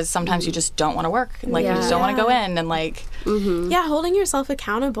tricky because sometimes you just don't want to work. Like, you just don't want to go in, and like yeah, holding yourself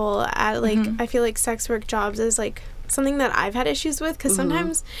accountable at like I feel like sex work jobs is like something that I've had issues with, because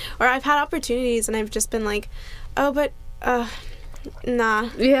sometimes, or I've had opportunities and I've just been like, oh, but nah.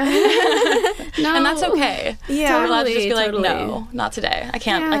 Yeah. No. And that's okay. Yeah. We're allowed to just be like, no, not today. I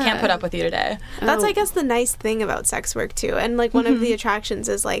can't put up with you today. That's, I guess, the nice thing about sex work too. And like one of the attractions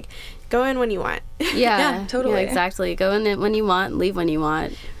is like, go in when you want. Yeah, totally. Yeah, exactly. Go in when you want, leave when you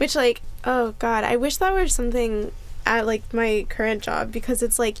want. Which, like, oh God, I wish that were something at like my current job, because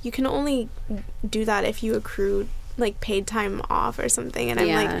it's like you can only do that if you accrue like paid time off or something. And I'm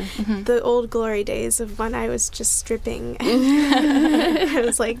like, the old glory days of when I was just stripping. I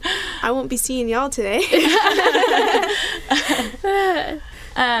was like, I won't be seeing y'all today.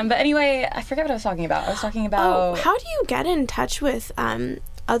 But anyway, I forget what I was talking about. I was talking about how do you get in touch with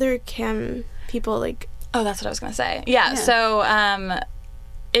other cam people? Like, oh, that's what I was gonna say. Yeah. So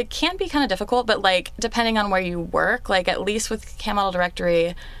it can be kind of difficult, but like depending on where you work, like at least with Cam Model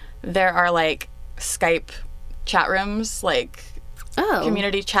Directory, there are like Skype chat rooms, like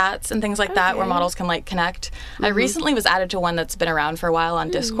community chats and things like that, where models can like connect. I recently was added to one that's been around for a while on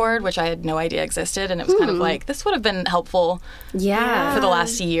Discord, which I had no idea existed, and it was kind of like, this would have been helpful for the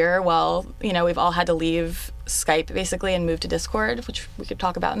last year while, you know, we've all had to leave Skype basically and move to Discord, which we could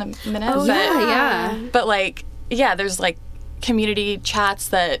talk about in a minute. But like, yeah, there's like community chats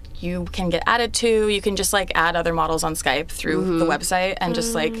that you can get added to. You can just like add other models on Skype through the website and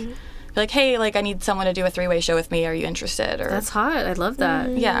just like be like, hey, like, I need someone to do a 3-way show with me. Are you interested? Or that's hot. I love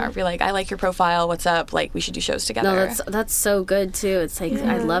that. Yeah, or be like, I like your profile. What's up? Like, we should do shows together. No, that's so good too. It's like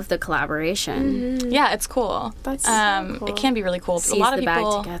I love the collaboration. Yeah, it's cool. That's so cool. It can be really cool. Seize a lot of the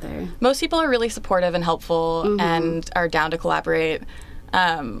people, bag together. Most people are really supportive and helpful and are down to collaborate.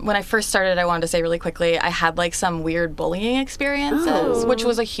 When I first started, I wanted to say really quickly, I had like some weird bullying experiences, which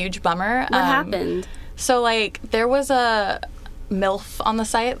was a huge bummer. What happened? So like there was a MILF on the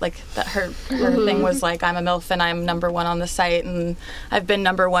site, like that her thing was like, I'm a MILF and I'm #1 on the site and I've been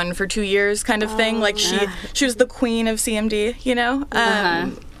 #1 for 2 years kind of thing. Like she was the queen of CMD, you know?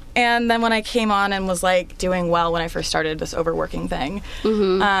 And then when I came on and was like doing well when I first started this overworking thing,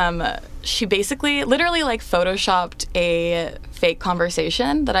 she basically literally like photoshopped a fake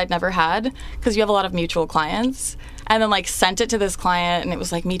conversation that I'd never had, because you have a lot of mutual clients. and then like sent it to this client, and it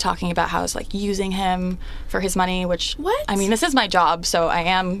was like me talking about how I was like using him for his money, which I mean, this is my job, so I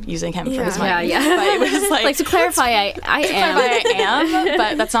am using him for his money. Yeah. But it was like to clarify, I am,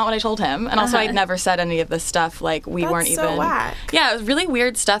 but that's not what I told him. And also, I'd never said any of this stuff. Like we weren't even. So whack. Yeah, it was really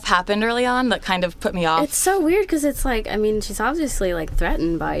weird stuff happened early on that kind of put me off. It's so weird because it's like, I mean, she's obviously like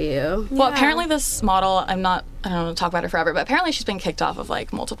threatened by you. Well, apparently this model, I don't want to talk about her forever, but apparently she's been kicked off of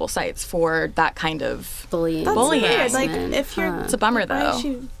like multiple sites for that kind of bullying. That's weird. Like if you're, it's a bummer though. Why is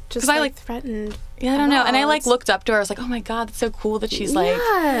she just like threatened? Yeah, I don't know. And I like looked up to her. I was like, oh my God, that's so cool that she's like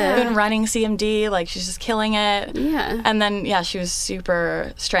been running CMD. Like she's just killing it. Yeah. And then she was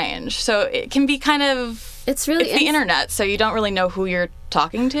super strange. So it can be kind of it's the internet, so you don't really know who you're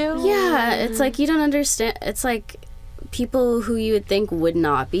talking to. Yeah, it's like you don't understand. It's like people who you would think would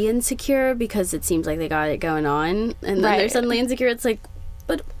not be insecure because it seems like they got it going on, and then they're suddenly insecure. It's like,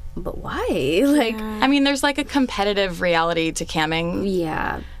 but why? Like, I mean, there's like a competitive reality to camming.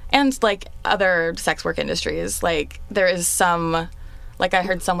 Yeah. And like other sex work industries, like there is some, like I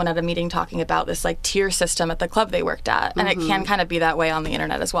heard someone at a meeting talking about this like tier system at the club they worked at, and it can kind of be that way on the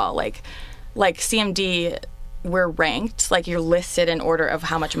internet as well. Like CMD, we're ranked, like you're listed in order of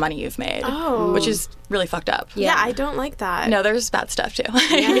how much money you've made, which is really fucked up. Yeah, I don't like that. No, there's bad stuff too.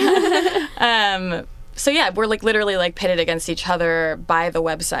 So yeah, we're like literally like pitted against each other by the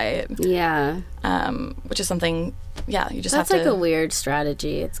website. Yeah. Which is something, you just That's have to. That's like a weird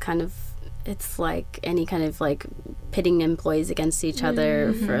strategy. It's like any kind of like pitting employees against each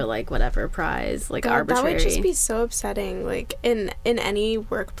other for like whatever prize, like arbitrary. That would just be so upsetting. Like in any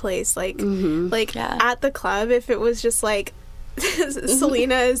workplace, like at the club, if it was just like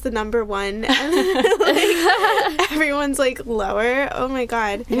Selena is the number one and like everyone's like lower. Oh my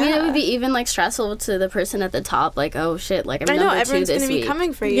God. I mean, it would be even like stressful to the person at the top, like, oh shit, like I'm number everyone's two this gonna week. Be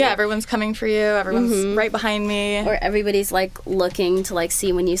coming for you. Yeah, everyone's coming for you. Everyone's right behind me. Or everybody's like looking to like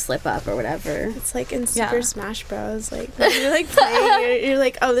see when you slip up or whatever. It's like in Super Smash Bros. Like you're like playing, you're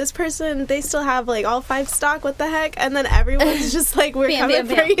like, oh, this person, they still have like all 5 stock, what the heck? And then everyone's just like, we're coming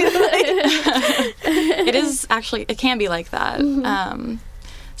for you. Like. It is actually, it can be like that.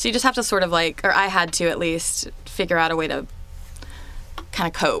 So you just have to sort of like, or I had to at least figure out a way to kind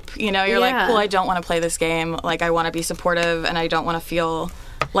of cope. You know, you're like, well, I don't want to play this game. Like, I want to be supportive, and I don't want to feel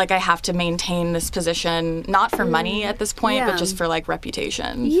like I have to maintain this position, not for money at this point, but just for like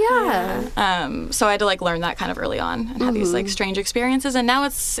reputation. Yeah. So I had to like learn that kind of early on and have these like strange experiences. And now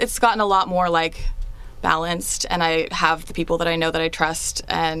it's gotten a lot more like balanced, and I have the people that I know that I trust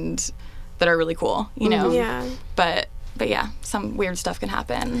and that are really cool, you know? Yeah. But yeah, some weird stuff can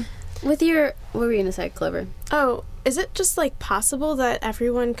happen. With your, what were you going to say, Clover? Oh, is it just like possible that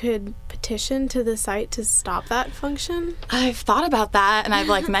everyone could petition to the site to stop that function? I've thought about that, and I've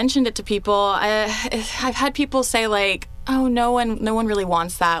like mentioned it to people. I've had people say like, oh, no one really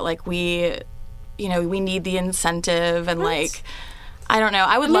wants that. Like we need the incentive, and like, I don't know.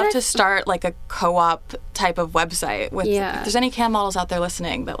 I would love to start like a co-op type of website with. If there's any cam models out there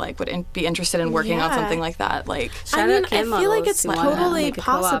listening that like would be interested in working on something like that, like. I feel like it's totally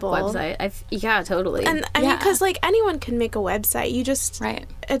possible. Website. Totally. And I mean, because like anyone can make a website. You just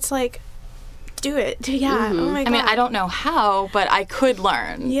It's like, do it. Yeah. Oh my God. I mean, I don't know how, but I could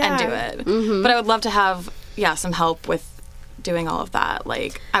learn and do it. But I would love to have some help with doing all of that.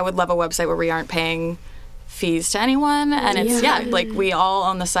 Like, I would love a website where we aren't paying fees to anyone, and it's like we all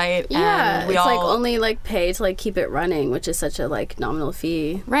own the site, and we it's all like only like pay to like keep it running, which is such a like nominal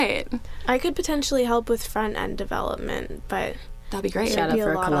fee. Right. I could potentially help with front end development, but that'd be great. Shout out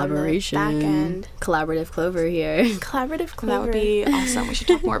for collaboration. Back end. Collaborative Clover here. Collaborative Clover. That would be awesome. We should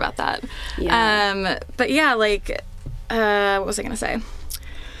talk more about that. But yeah, like what was I gonna say?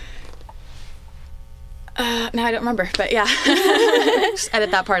 Now I don't remember, but yeah. Just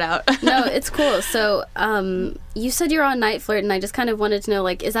edit that part out. No, it's cool. So, you said you're on Night Flirt, and I just kind of wanted to know,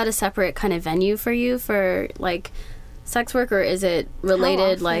 like, is that a separate kind of venue for you for, like, sex work, or is it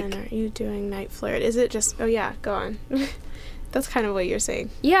related? How often are you doing Night Flirt? Is it just? Oh yeah, go on. That's kind of what you're saying.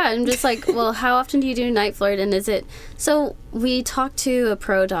 Yeah, I'm just like, well, how often do you do Night Flirt, and is it? So we talked to a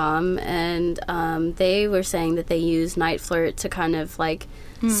pro dom, and they were saying that they use Night Flirt to kind of like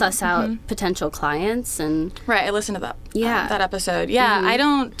suss out potential clients, and right. I listened to that. That episode. Yeah, I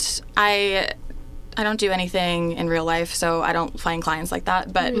don't do anything in real life, so I don't find clients like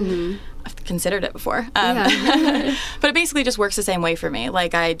that, but I've considered it before. But it basically just works the same way for me.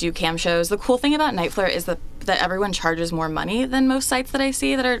 Like, I do cam shows. The cool thing about Night Flirt is that everyone charges more money than most sites that I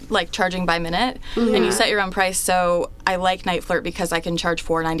see that are like charging by minute, and you set your own price. So I like Night Flirt because I can charge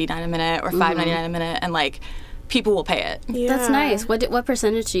 $4.99 a minute or $5.99 a minute, and like people will pay it. That's nice. What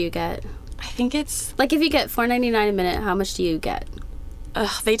percentage do you get? I think it's... Like, if you get $4.99 a minute, how much do you get?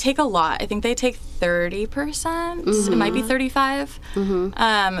 They take a lot. I think they take 30%. It might be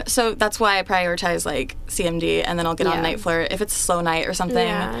 35%. So that's why I prioritize, like, CMD, and then I'll get on NiteFlirt if it's a slow night or something.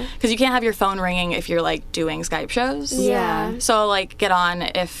 Because you can't have your phone ringing if you're, like, doing Skype shows. Yeah. So I'll, like, get on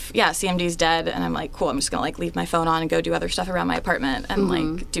if, CMD's dead, and I'm like, cool, I'm just going to, like, leave my phone on and go do other stuff around my apartment and,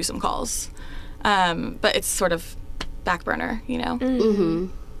 like, do some calls. But it's sort of back burner, you know?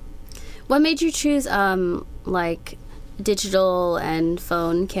 What made you choose, like, digital and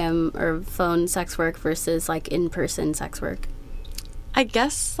phone sex work versus, like, in-person sex work? I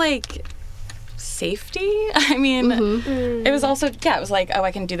guess, like, safety. I mean, it was also, it was like, oh,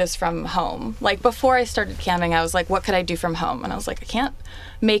 I can do this from home. Like, before I started camming, I was like, what could I do from home? And I was like, I can't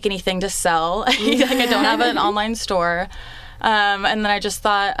make anything to sell. Like, I don't have an online store. And then I just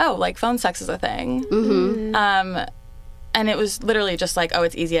thought, oh, like, phone sex is a thing. And it was literally just like, oh,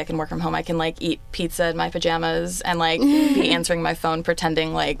 it's easy. I can work from home. I can, like, eat pizza in my pajamas and, like, be answering my phone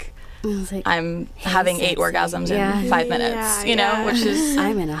pretending like I'm having 8 orgasms in 5 minutes, you know, which is...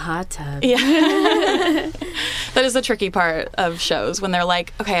 I'm in a hot tub. Yeah. That is the tricky part of shows when they're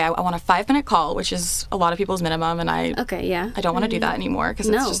like, okay, I want a 5-minute call, which is a lot of people's minimum, and I don't want to do that anymore because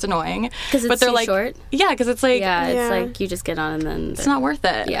it's just annoying. Because it's too short? Yeah, because it's like... Yeah, it's like you just get on and then... It's not worth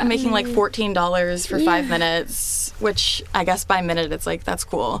it. Yeah. I'm making like $14 for 5 minutes, which I guess by minute it's like, that's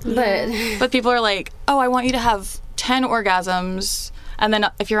cool. But people are like, oh, I want you to have 10 orgasms... And then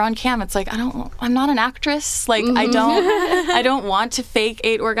if you're on cam, it's like, I'm not an actress. Like, I don't want to fake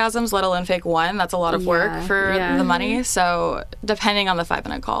 8 orgasms, let alone fake 1. That's a lot of work for the money. So depending on the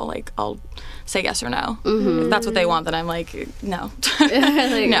 5-minute call, like, I'll say yes or no. If that's what they want, then I'm like, no.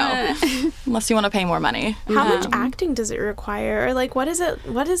 No. Unless you want to pay more money. How much acting does it require? Or, like, what does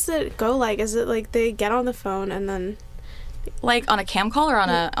it go like? Is it like they get on the phone and then... Like, on a cam call or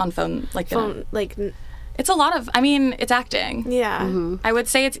on phone? Like, phone, like... It's a lot of, I mean, it's acting. Yeah. I would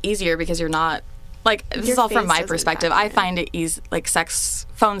say it's easier because you're not, like, this is all from my perspective. I find it easy, like,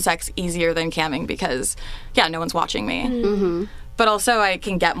 phone sex easier than camming because, no one's watching me. But also I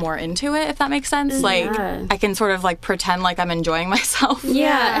can get more into it, if that makes sense. Like, I can sort of, like, pretend like I'm enjoying myself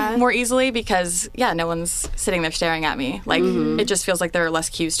more easily because, no one's sitting there staring at me. Like, it just feels like there are less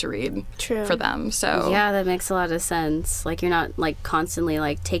cues to read for them. So yeah, that makes a lot of sense. Like, you're not, like, constantly,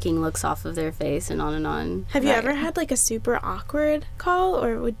 like, taking looks off of their face and on and on. Have you ever had, like, a super awkward call,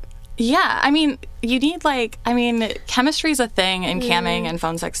 or would... Yeah, I mean, you need, like, chemistry's a thing in camming and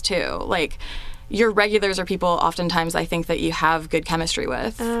phone sex, too. Like... Your regulars are people oftentimes I think that you have good chemistry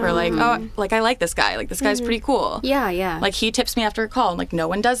with. Or like, oh, like, I like this guy. Like, this guy's pretty cool. Yeah. Like, he tips me after a call. And, like, no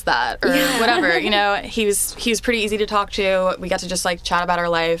one does that. Or whatever, you know. He was pretty easy to talk to. We got to just, like, chat about our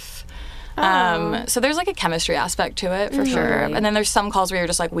life. So there's, like, a chemistry aspect to it for sure. And then there's some calls where you're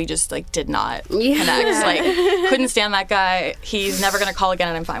just like, we just, like, did not connect. Like, couldn't stand that guy. He's never going to call again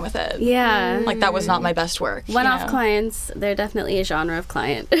and I'm fine with it. Yeah. Like, that was not my best work. One-off clients, they're definitely a genre of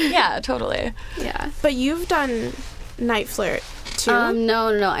client. Yeah, totally. Yeah. But you've done NiteFlirt too? No.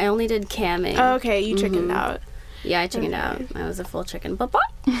 I only did camming. Oh, okay. You chickened out. Yeah, I chickened out. I was a full chicken.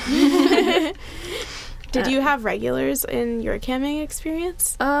 Bye-bye. Did you have regulars in your camming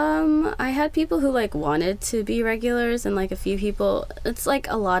experience? I had people who, like, wanted to be regulars, and, like, a few people. It's, like,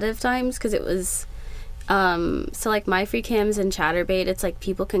 a lot of times because it was so, like, my free cams and Chatterbait, it's like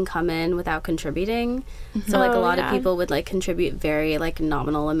people can come in without contributing. So, like, a lot of people would, like, contribute very, like,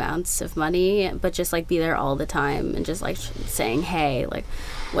 nominal amounts of money, but just, like, be there all the time and just, like, saying, hey, like,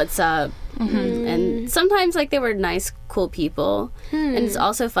 what's up? And sometimes, like, they were nice, cool people. And it's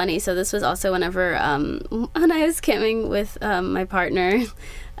also funny. So this was also whenever when I was camming with my partner,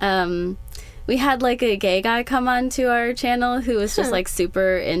 we had, like, a gay guy come on to our channel who was just, like,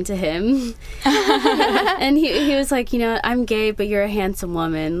 super into him. And he was like, you know, I'm gay, but you're a handsome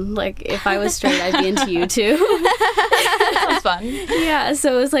woman. Like, if I was straight, I'd be into you, too. That was fun. Yeah,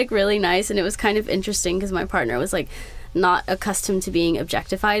 so it was, like, really nice. And it was kind of interesting because my partner was, like, not accustomed to being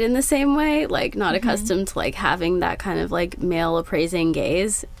objectified in the same way, like, not accustomed to, like, having that kind of, like, male appraising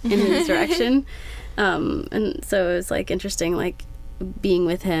gaze in his direction. And so it was, like, interesting, like, being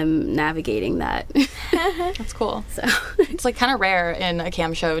with him, navigating that. That's cool. So it's, like, kind of rare in a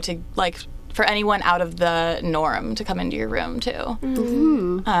cam show to, like, for anyone out of the norm to come into your room too.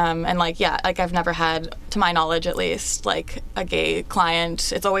 And, like, like, I've never had, to my knowledge at least, like, a gay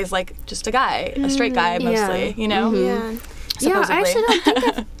client. It's always, like, just a guy, a straight guy mostly, you know? I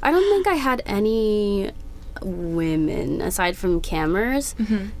actually I don't think I had any women aside from cammers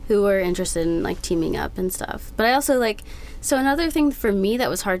who were interested in, like, teaming up and stuff. But I also, like, so another thing for me that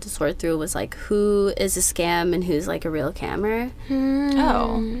was hard to sort through was, like, who is a scam and who's, like, a real cammer.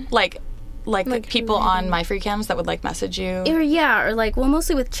 Oh, like, Like people on my free cams that would like message you, or like, well,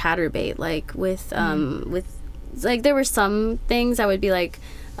 mostly with Chatterbait, like with like there were some things I would be like,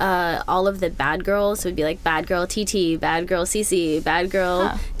 all of the bad girls, so it would be like bad girl TT, bad girl CC, bad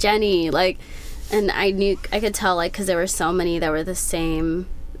girl Jenny, like, and I could tell, like, because there were so many that were the same,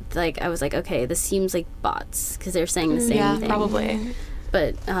 like, I was like, okay, this seems like bots because they're saying the same thing. Probably.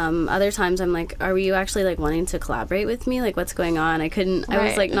 But other times I'm like, are you actually like wanting to collaborate with me? Like, what's going on? I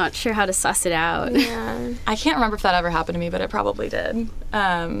was like not sure how to suss it out. Yeah. I can't remember if that ever happened to me, but it probably did.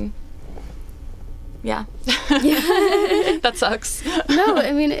 Yeah. That sucks. No,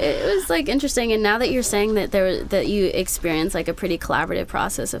 I mean, it was like interesting. And now that you're saying that that you experience like a pretty collaborative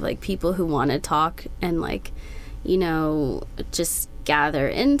process of like people who want to talk and like, you know, just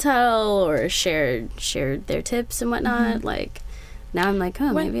gather intel or share their tips and whatnot, like, now I'm like,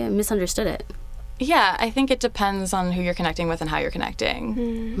 oh, maybe I misunderstood it. Yeah, I think it depends on who you're connecting with and how you're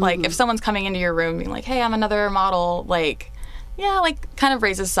connecting. Like, if someone's coming into your room being like, hey, I'm another model, like, yeah, like, kind of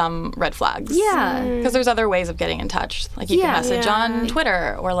raises some red flags. Yeah. Because there's other ways of getting in touch. Like, you can message on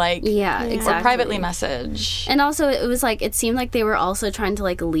Twitter or, like, exactly. or privately message. And also, it was like, it seemed like they were also trying to,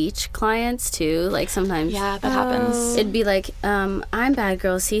 like, leech clients, too. Like, sometimes. Yeah, that happens. It'd be like, I'm bad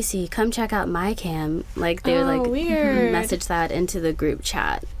girl Cece, come check out my cam. Like, they would, like, weird. message that into the group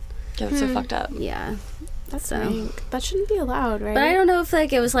chat. Yeah, that's so fucked up. Yeah. That's that shouldn't be allowed, right? But I don't know if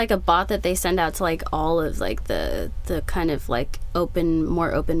like it was like a bot that they send out to like all of like the kind of like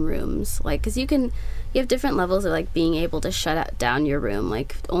more open rooms, like, because you have different levels of like being able to shut down your room,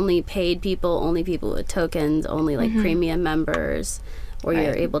 like only paid people, only people with tokens, only like premium members, or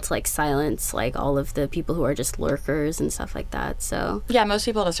you're able to like silence like all of the people who are just lurkers and stuff like that. So yeah, most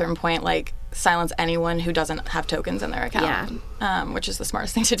people at a certain point like silence anyone who doesn't have tokens in their account, which is the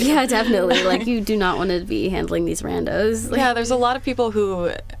smartest thing to do. Yeah, definitely. Like, you do not want to be handling these randos. Like, yeah, there's a lot of people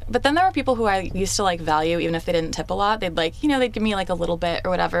who, but then there are people who I used to like value even if they didn't tip a lot. They'd like, you know, they'd give me like a little bit or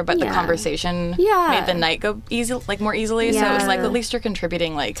whatever, but the conversation made the night go more easily. So it was like, at least you're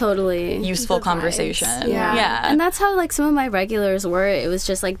contributing like totally useful conversation. Yeah. And that's how like some of my regulars were. It was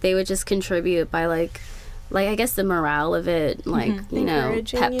just like they would just contribute by like I guess the morale of it, like, you know,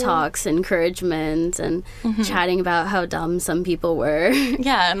 pep talks, encouragement, and chatting about how dumb some people were.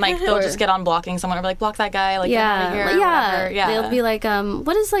 Yeah, and like they'll just get on blocking someone or be like, block that guy, like, get out of here, or whatever. Yeah, they'll be like,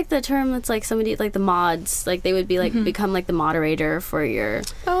 what is like the term that's like somebody, like the mods, like they would be like, become like the moderator for your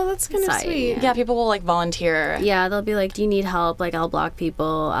that's kind of sweet. Yeah, people will like volunteer. Yeah, they'll be like, do you need help? Like, I'll block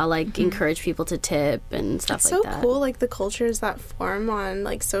people, I'll like encourage people to tip and stuff like that. It's so cool, like the cultures that form on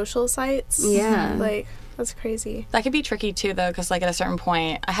like social sites. Yeah. Like, that's crazy. That could be tricky too, though, because like at a certain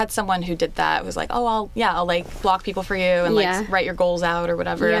point, I had someone who did that. It was like, oh, I'll like block people for you and like write your goals out or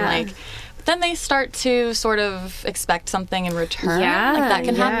whatever, and like. But then they start to sort of expect something in return. Yeah, like that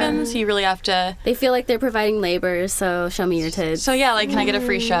can happen. So you really have to. They feel like they're providing labor, so show me your tits. So yeah, like, can I get a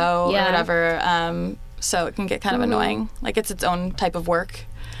free show or whatever? So it can get kind of annoying. Like, it's its own type of work.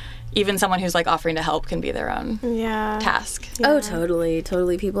 Even someone who's like offering to help can be their own task. Yeah. Oh, totally.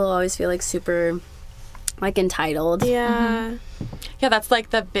 People always feel like super. Like entitled. Yeah. Yeah, that's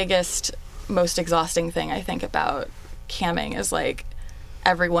like the biggest, most exhausting thing I think about camming is like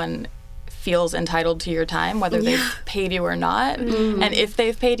everyone feels entitled to your time, whether they've paid you or not. And if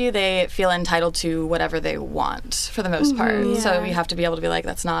they've paid you, they feel entitled to whatever they want for the most part. So you have to be able to be like,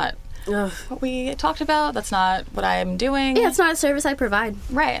 that's not what we talked about. That's not what I'm doing. Yeah, it's not a service I provide.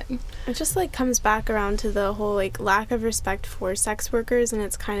 Right. It just like comes back around to the whole like lack of respect for sex workers, and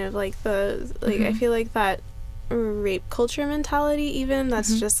it's kind of like the like I feel like that rape culture mentality even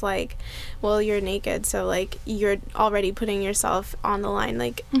that's just like, well, you're naked, so like you're already putting yourself on the line,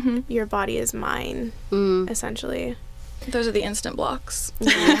 like your body is mine, essentially. Those are the instant blocks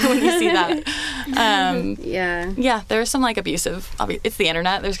when you see that. Yeah, there's some like abusive, it's the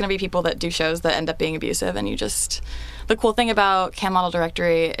internet, there's going to be people that do shows that end up being abusive, and you just, the cool thing about Cam Model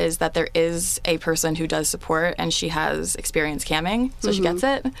Directory is that there is a person who does support, and she has experience camming, so she gets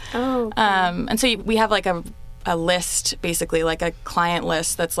it. And so we have like a list, basically like a client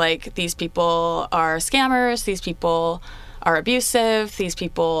list that's like, these people are scammers, these people are abusive, these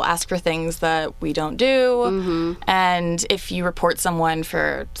people ask for things that we don't do, and if you report someone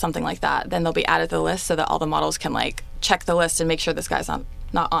for something like that, then they'll be added to the list so that all the models can like check the list and make sure this guy's not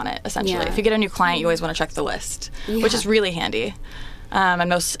on it, essentially. If you get a new client, you always want to check the list, which is really handy.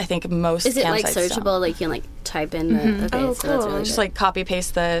 And I think most is it like searchable don't. Like you can like type in the okay, so cool. that's really just like copy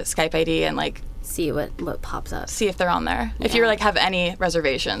paste the Skype ID and like see what pops up, see if they're on there. If you like have any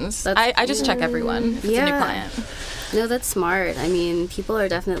reservations, I just check everyone if it's a new client. No, that's smart. I mean, people are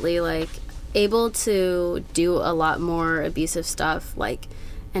definitely like able to do a lot more abusive stuff like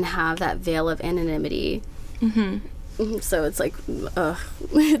and have that veil of anonymity. So it's like,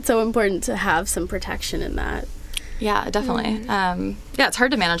 it's so important to have some protection in that. Yeah, definitely. It's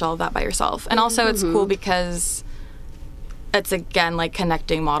hard to manage all of that by yourself. And also it's cool because it's, again, like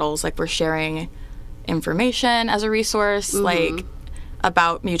connecting models. Like, we're sharing information as a resource, like,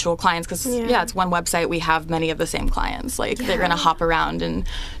 about mutual clients, because it's one website. We have many of the same clients. Like, they're gonna hop around and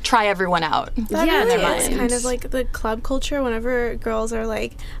try everyone out. That really is kind of like the club culture. Whenever girls are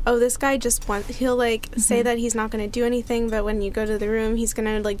like, oh, this guy he'll like say that he's not gonna do anything, but when you go to the room, he's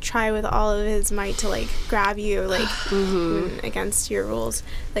gonna like try with all of his might to like grab you, like against your rules.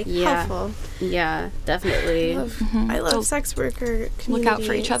 Like, helpful. Yeah, definitely. I love sex worker communities. Look out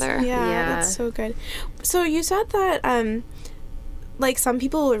for each other. Yeah, that's so good. So you said that like, some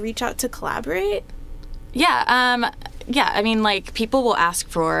people will reach out to collaborate? Yeah, I mean, like, people will ask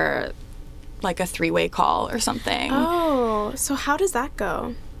for, like, a 3-way call or something. Oh, so how does that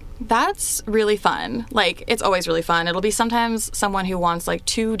go? That's really fun. Like, it's always really fun. It'll be sometimes someone who wants, like,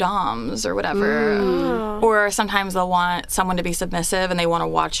 2 doms or whatever. Or sometimes they'll want someone to be submissive and they want to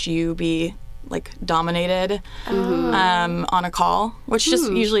watch you be, like, dominated on a call, which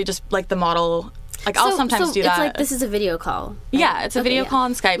just usually just, like, the model... Like, I'll sometimes do that. It's like, this is a video call. Right? Yeah, it's a video call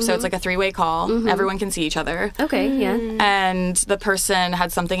on Skype, so it's like a 3-way call. Everyone can see each other. Okay, yeah. And the person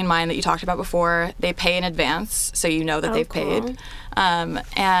had something in mind that you talked about before. They pay in advance, so you know that they've paid. And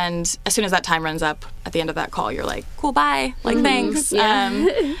as soon as that time runs up, at the end of that call, you're like, cool, bye. Like, thanks.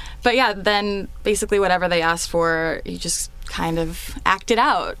 Yeah. But yeah, then basically whatever they asked for, you just kind of act it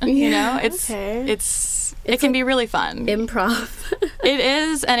out. You know? It can be really fun. Improv. It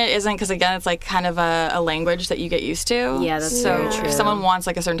is, and it isn't, because, again, it's, like, kind of a language that you get used to. Yeah, that's very true. If someone wants,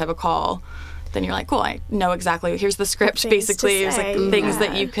 like, a certain type of call, then you're like, cool, I know exactly. Here's the script, basically. It's, like, things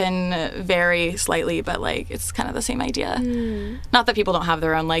that you can vary slightly, but, like, it's kind of the same idea. Not that people don't have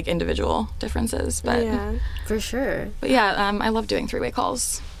their own, like, individual differences, but... Yeah, for sure. But, yeah, I love doing 3-way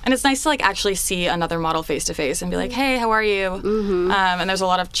calls. And it's nice to, like, actually see another model face-to-face and be like, hey, how are you? And there's a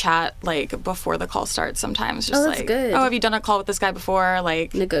lot of chat, like, before the call starts sometimes. Just that's like, good. Oh, have you done a call with this guy before?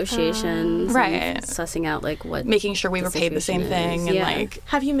 Like... Negotiations. Right. And sussing out, like, what... Making sure we were paid the same thing. And, like...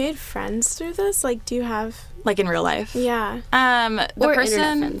 Have you made friends through this? Like, do you have... Like, in real life? Yeah. Or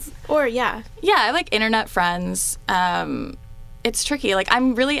internet friends. Or, yeah. Yeah, I like internet friends. It's tricky. Like,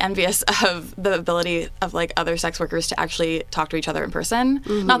 I'm really envious of the ability of, like, other sex workers to actually talk to each other in person.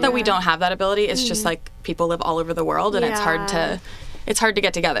 Not that we don't have that ability. It's just, like, people live all over the world, and it's hard to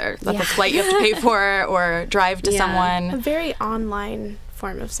get together. That's a flight you have to pay for or drive to someone. A very online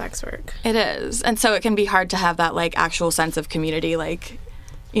form of sex work. It is. And so it can be hard to have that, like, actual sense of community, like,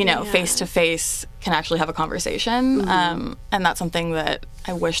 you know, face-to-face can actually have a conversation. And that's something that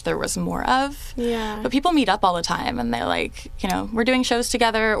I wish there was more of. Yeah. But people meet up all the time, and they're like, you know, we're doing shows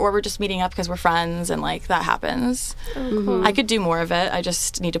together, or we're just meeting up because we're friends, and, like, that happens. Cool. I could do more of it. I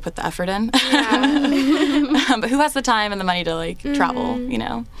just need to put the effort in. Yeah. But who has the time and the money to, like, travel, you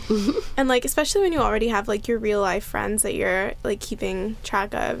know? And, like, especially when you already have, like, your real-life friends that you're, like, keeping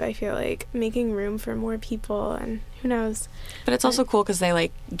track of, I feel like making room for more people, and who knows. But it's also cool because they,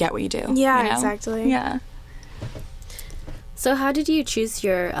 like, get what you do. Yeah, you know? Exactly. Yeah. So how did you choose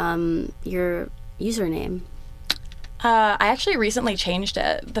your username? I actually recently changed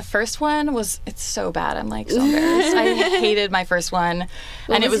it. The first one it's so bad. I'm, like, so embarrassed. I hated my first one.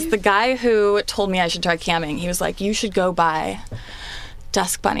 And it was the guy who told me I should try camming. He was like, you should go by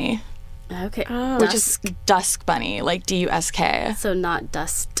Dusk Bunny. Okay. Which is Dusk Bunny, like D-U-S-K. So not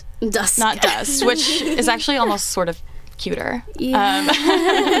Dust. Not Dust, which is actually almost sort of cuter. Yeah.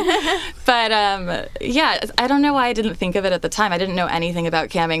 But I don't know why I didn't think of it at the time. I didn't know anything about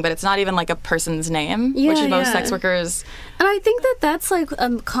camming, but it's not even, like, a person's name, which is most sex workers. And I think that's, like,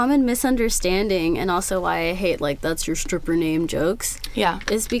 a common misunderstanding, and also why I hate, like, that's your stripper name jokes. Yeah.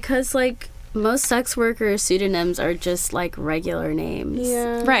 Is because, like, most sex workers' pseudonyms are just, like, regular names.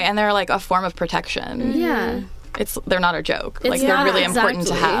 Yeah. Right, and they're, like, a form of protection. Yeah. They're not a joke. Like, they're really important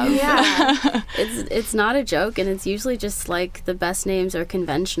to have. Yeah. It's not a joke, and it's usually just, like, the best names are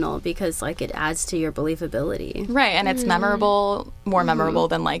conventional because, like, it adds to your believability. Right, and it's memorable, more memorable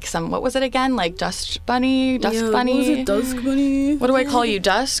than, like, what was it again? Like Dusk Bunny? What was it, Dusk Bunny? What do I call you,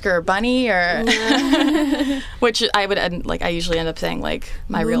 Dusk or Bunny? Or which I usually end up saying, like,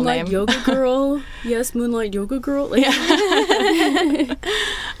 my real name. Moonlight Yoga Girl. Yes, Moonlight Yoga Girl. Like,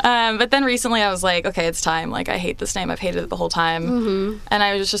 but then recently I was like, okay, it's time. Like, I hate this name. I've hated it the whole time. And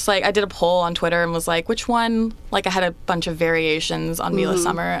I was just like, I did a poll on Twitter and was like, which one? Like, I had a bunch of variations on Mila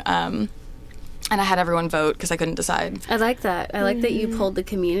Summer. And I had everyone vote because I couldn't decide. I like that. I like that you pulled the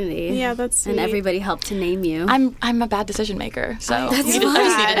community. Yeah, that's sweet. And everybody helped to name you. I'm a bad decision maker, so I just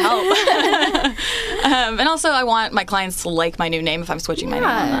needed help. And also, I want my clients to like my new name if I'm switching my name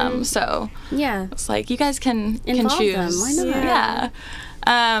on them. So it's like, you guys can choose. Them. Why not?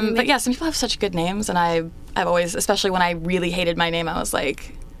 Yeah. But yeah, some people have such good names, and I've always, especially when I really hated my name, I was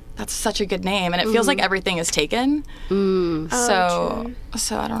like, that's such a good name, and it feels like everything is taken. So I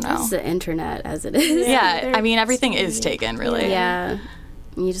don't know. It's the internet as it is. Yeah, I mean, everything is taken, really. Yeah.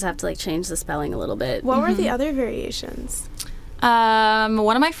 You just have to like change the spelling a little bit. What were the other variations?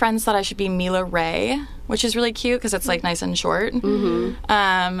 One of my friends thought I should be Mila Ray, which is really cute because it's like nice and short.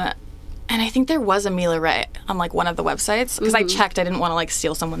 And I think there was a Mila Ray on like one of the websites because I checked. I didn't want to like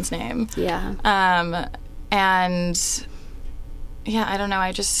steal someone's name. Yeah. And yeah, I don't know.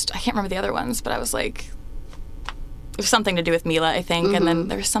 I can't remember the other ones, but I was like, it was something to do with Mila, I think. And then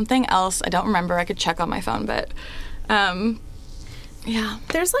there's something else. I don't remember. I could check on my phone, but yeah.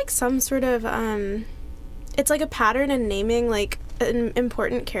 There's like some sort of, it's like a pattern in naming like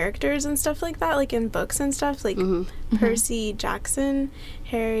important characters and stuff like that, like in books and stuff, like Percy Jackson,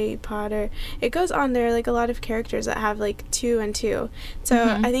 Harry Potter. It goes on. There are like a lot of characters that have like 2 and 2.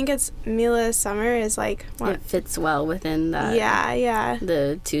 So I think it's Mila Summer is like what? It fits well within that. Yeah.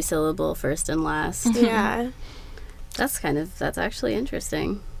 The 2-syllable first and last. Yeah. That's actually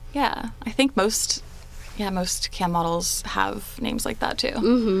interesting. Yeah. I think most cam models have names like that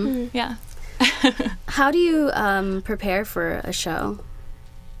too. Yeah. How do you prepare for a show?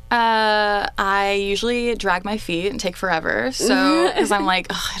 I usually drag my feet and take forever, so because I'm like,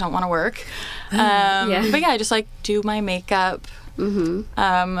 I don't want to work. But yeah, I just like do my makeup,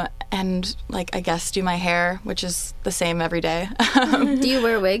 and like I guess do my hair, which is the same every day. Do you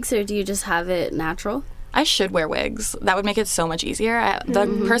wear wigs or do you just have it natural? I should wear wigs. That would make it so much easier.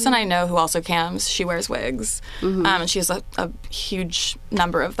 The person I know who also cams, she wears wigs. And she has a huge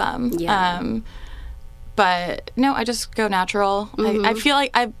number of them. Yeah. But no, I just go natural. I feel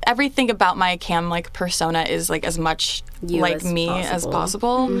like everything about my cam like persona is like as much like me as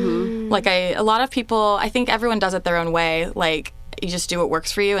possible. Like a lot of people, I think everyone does it their own way. Like you just do what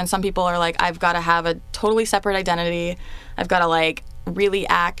works for you. And some people are like, I've got to have a totally separate identity. I've got to like really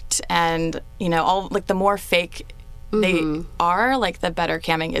act, and all like the more fake they are, like the better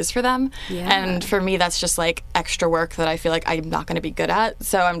camming is for them. And for me, that's just like extra work that I feel like I'm not going to be good at.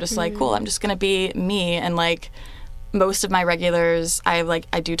 So I'm just like, cool, I'm just going to be me. And like most of my regulars, I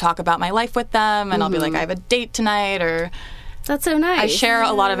do talk about my life with them, and I'll be like, I have a date tonight, or that's so nice. I share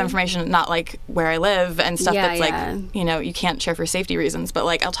a lot of information, not like where I live and stuff like, you can't share for safety reasons, but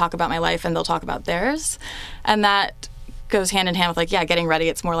like I'll talk about my life and they'll talk about theirs. And that goes hand in hand with like getting ready.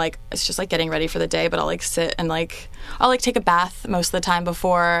 It's more like it's just like getting ready for the day, but I'll like sit and like I'll like take a bath most of the time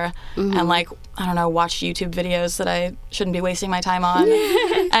before, and like I don't know, watch YouTube videos that I shouldn't be wasting my time on.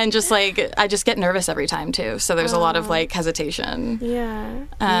 And just like I just get nervous every time too, so there's a lot of like hesitation.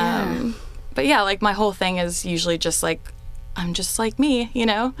 But yeah, like my whole thing is usually just like I'm just like me,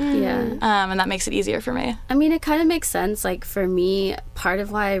 and that makes it easier for me. I mean, it kind of makes sense. Like for me, part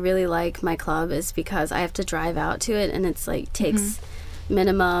of why I really like my club is because I have to drive out to it, and it's like takes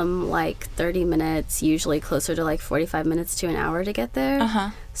minimum like 30 minutes, usually closer to like 45 minutes to an hour to get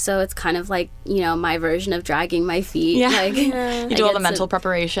there. So it's kind of like my version of dragging my feet. You do all the mental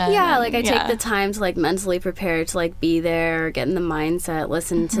preparation. I take the time to like mentally prepare to like be there, get in the mindset,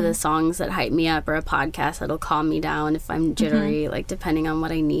 listen to the songs that hype me up, or a podcast that'll calm me down if I'm jittery, like depending on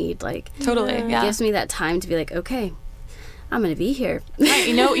what I need. Like it gives me that time to be like, okay, I'm gonna be here. Right,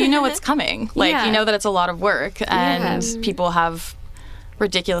 you know what's coming. Like you know that it's a lot of work, and people have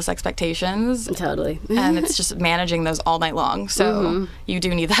ridiculous expectations. Totally. And it's just managing those all night long. So you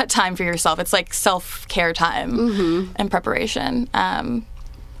do need that time for yourself. It's like self-care time and preparation. But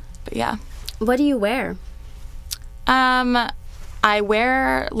yeah. What do you wear? I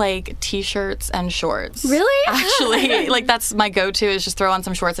wear like t-shirts and shorts. Really? Actually, like that's my go-to is just throw on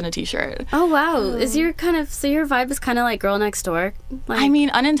some shorts and a t-shirt. Oh wow. Is your your vibe is kind of like Girl Next Door? Like... I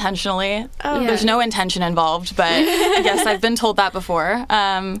mean, unintentionally. There's no intention involved, but yes, I've been told that before.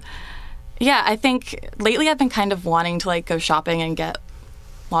 I think lately I've been kind of wanting to like go shopping and get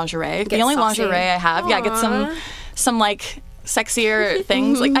lingerie. The only saucy. lingerie I have. Yeah, get some like sexier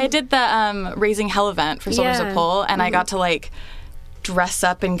things. Like I did the Raising Hell event for Soldiers of Pole, and I got to like dress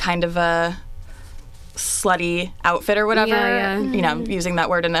up in kind of a slutty outfit or whatever, you know, using that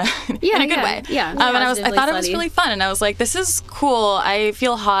word in a in a good way. Yeah. And I thought it was really fun, and I was like, this is cool. I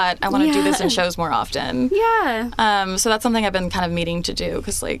feel hot. I want to do this in shows more often. Yeah. So that's something I've been kind of meaning to do,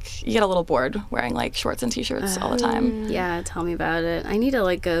 because like you get a little bored wearing like shorts and t-shirts all the time. Yeah, tell me about it. I need to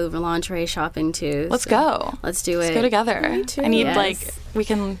like go lingerie shopping too. Let's go. Let's do it. Let's go together. Me too. I need like we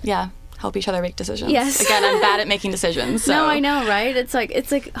can help each other make decisions. Yes. Again, I'm bad at making decisions. So. No, I know, right? It's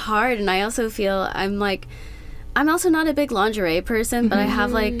like hard, and I also feel I'm also not a big lingerie person, but I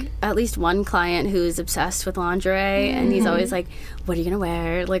have like at least one client who's obsessed with lingerie, and he's always like, "What are you gonna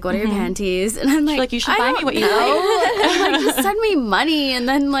wear? Like, what are your panties?" And I'm like, you should buy me what you like. And, like, just send me money, and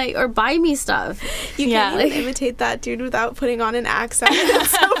then like, or buy me stuff. You can't even imitate that dude without putting on an accent. It's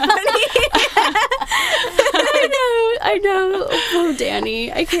so funny. I know. Oh,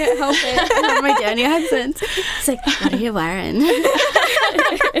 Danny, I can't help it. I have my Danny accent. It's like, what are you wearing?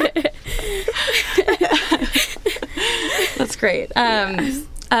 That's great.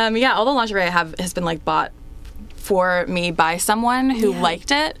 All the lingerie I have has been like bought for me by someone who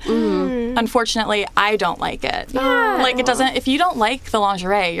liked it. Unfortunately, I don't like it. Like it doesn't. If you don't like the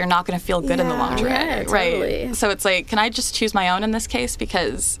lingerie, you're not going to feel good in the lingerie, totally. right? So it's like, can I just choose my own in this case,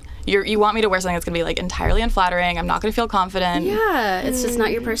 because you want me to wear something that's going to be like entirely unflattering? I'm not going to feel confident. Yeah, it's just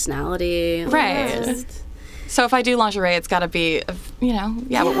not your personality, right? So if I do lingerie, it's got to be,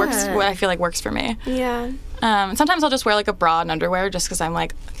 what works, what I feel like works for me. Yeah. Sometimes I'll just wear like a bra and underwear, just because I'm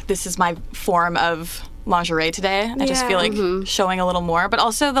like, this is my form of lingerie today. I just feel like showing a little more. But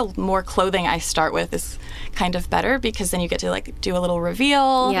also, the more clothing I start with is kind of better, because then you get to like do a little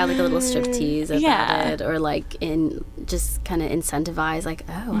reveal. Yeah, like a little striptease about it, or like just kind of incentivize, like,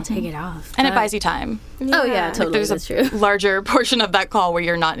 oh, I'll take it off. And it buys you time. Oh yeah, totally. Like, that's there's true. a larger portion of that call where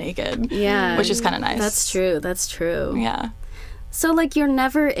you're not naked. Yeah, which is kind of nice. That's true. Yeah. So, like, you're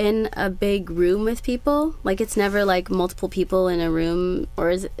never in a big room with people? Like, it's never, like, multiple people in a room?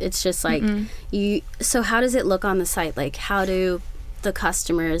 Or it's just, like, So how does it look on the site? Like, how do the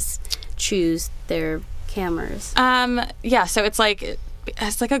customers choose their cameras? So it's like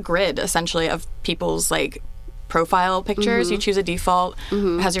a grid, essentially, of people's, like, profile pictures. You choose a default,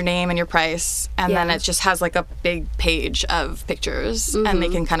 has your name and your price, and then it just has like a big page of pictures, and they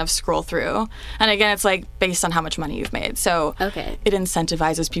can kind of scroll through. And again, it's like based on how much money you've made. So it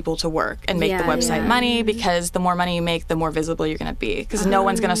incentivizes people to work and make the website money, because the more money you make, the more visible you're going to be, because no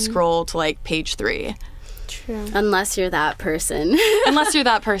one's going to scroll to like page 3. True. Unless you're that person.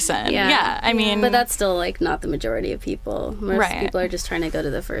 Yeah. I mean, but that's still like not the majority of people. Most people are just trying to go to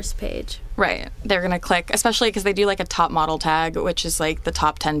the first page. Right. They're going to click, especially because they do like a top model tag, which is like the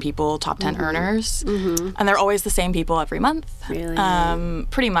top 10 people, top 10 earners. And they're always the same people every month. Really?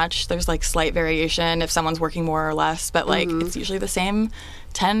 Pretty much. There's like slight variation if someone's working more or less, but like it's usually the same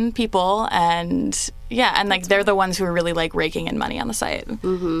 10 people. And like they're the ones who are really like raking in money on the site.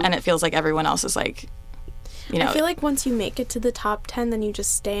 And it feels like everyone else is like, I feel like once you make it to the top 10, then you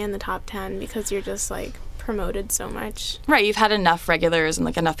just stay in the top 10, because you're just like promoted so much. Right. You've had enough regulars, and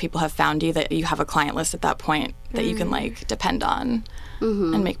like enough people have found you that you have a client list at that point that you can like depend on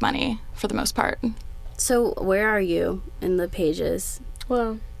and make money for the most part. So where are you in the pages?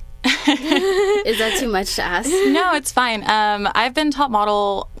 Well, is that too much to ask? No, it's fine. I've been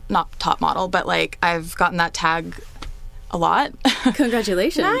not top model, but like I've gotten that tag a lot.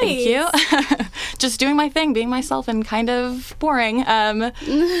 Congratulations. Nice. Thank you. Just doing my thing, being myself, and kind of boring. But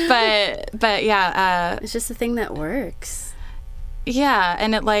yeah. It's just a thing that works. Yeah,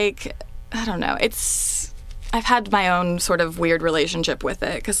 and it like, I don't know. I've had my own sort of weird relationship with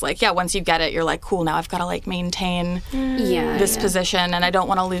it, because like, once you get it, you're like, cool, now I've got to like maintain this position, and I don't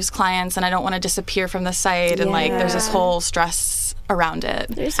want to lose clients, and I don't want to disappear from the site, and like there's this whole stress around it.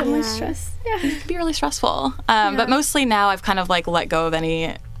 There's so much stress. Yeah. It can be really stressful. But mostly now I've kind of like let go of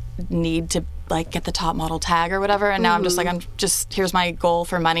any need to like get the top model tag or whatever, and now I'm just like, here's my goal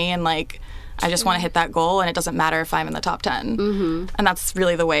for money, and like I just want to hit that goal, and it doesn't matter if I'm in the top 10. And that's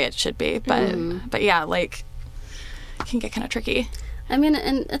really the way it should be. But yeah, like it can get kind of tricky. I mean,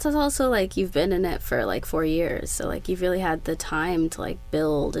 and it's also like you've been in it for like 4 years, so like you've really had the time to like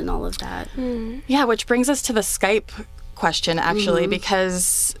build and all of that. Yeah, which brings us to the Skype question, actually,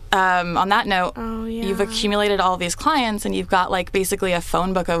 because on that note, you've accumulated all these clients, and you've got like basically a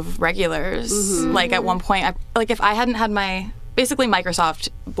phone book of regulars. Like at one point, if I hadn't had basically Microsoft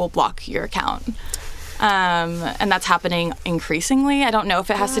will block your account. And that's happening increasingly. I don't know if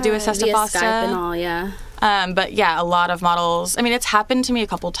it has to do with Sesta Fosta. Skype and all, but yeah, a lot of models. I mean, it's happened to me a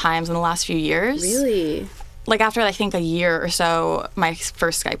couple times in the last few years. Really? like after I think a year or so, my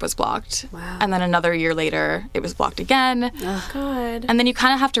first Skype was blocked. Wow. And then another year later, it was blocked again. Oh, God. And then you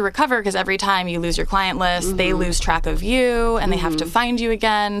kind of have to recover because every time you lose your client list, they lose track of you and they have to find you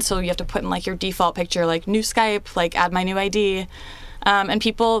again. So you have to put in like your default picture, like new Skype, like add my new ID. And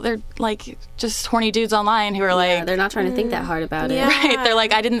people, they're like just horny dudes online who are like... they're not trying to think that hard about it. Right. They're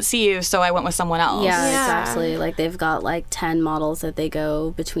like, I didn't see you, so I went with someone else. Yeah, exactly. Like they've got like 10 models that they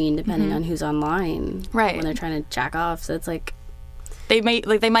go between depending on who's online. Right. When they're trying to jack off. So it's like... They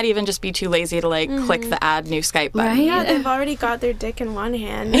might even just be too lazy to like click the add new Skype button. Right. Yeah, they've already got their dick in one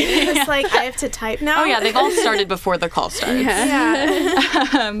hand. It's like, I have to type now. Oh, yeah. They've all started before the call starts. Yeah.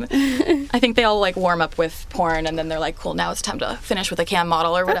 I think they all like warm up with porn and then they're like, cool, now it's time to finish with a cam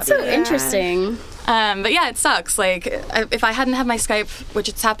model or whatever. That's so interesting. But yeah, it sucks. Like, if I hadn't had my Skype, which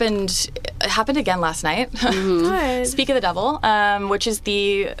it happened again last night. Good. Speak of the devil, which is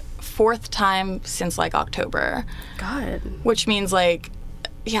the 4th time since like October. God. Which means like,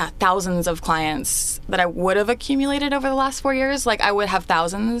 yeah, thousands of clients that I would have accumulated over the last 4 years. Like, I would have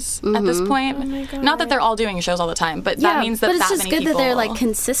thousands at this point. Oh my God. Not that they're all doing shows all the time, but that means that but it's that just many good people... that they're like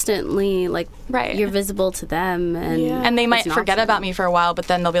consistently like Right. you're visible to them, and And they might it's an forget option. about me for a while, but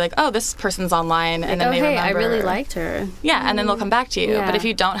then they'll be like, oh, this person's online, and then oh, they hey, remember. I really liked her. Yeah, and then they'll come back to you. Yeah. But if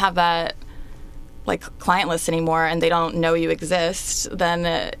you don't have that like client list anymore and they don't know you exist, then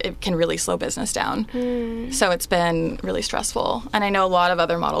it can really slow business down. So it's been really stressful. And I know a lot of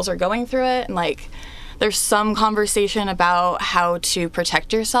other models are going through it, and like there's some conversation about how to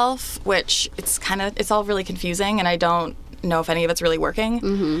protect yourself, which it's all really confusing, and I don't know if any of it's really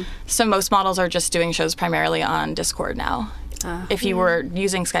working. So most models are just doing shows primarily on Discord now. If you were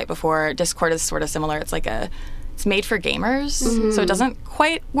using Skype before, Discord is sort of similar. It's like it's made for gamers, so it doesn't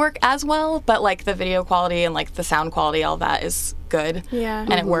quite work as well, but like the video quality and like the sound quality, all that is good. Yeah.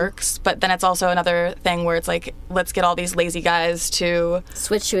 And it works. But then it's also another thing where it's like, let's get all these lazy guys to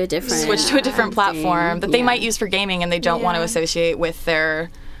Switch to a different platform that they Yeah. might use for gaming and they don't want to associate with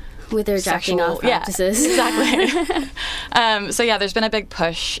their jacking sexual- off practices. Yeah, exactly. So yeah, there's been a big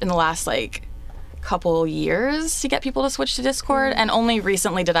push in the last like couple years to get people to switch to Discord, and only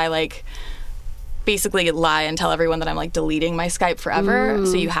recently did I like basically lie and tell everyone that I'm like deleting my Skype forever,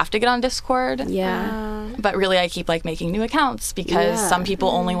 so you have to get on Discord. Yeah. But really I keep like making new accounts because some people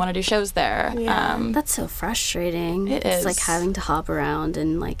only want to do shows there. That's so frustrating. It It's is. like having to hop around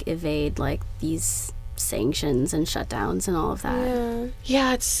and like evade like these sanctions and shutdowns and all of that.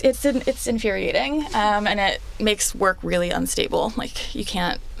 Yeah, it's infuriating, and it makes work really unstable. Like you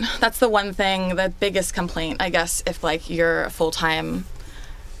can't. That's the one thing, the biggest complaint, I guess, if like you're a full-time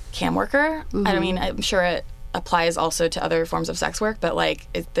cam worker. I mean, I'm sure it applies also to other forms of sex work, but like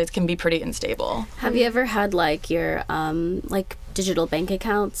it can be pretty unstable. Have you ever had like your like digital bank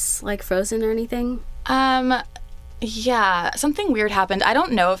accounts like frozen or anything? Yeah, something weird happened. I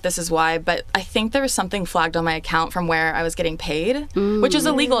don't know if this is why, but I think there was something flagged on my account from where I was getting paid, which is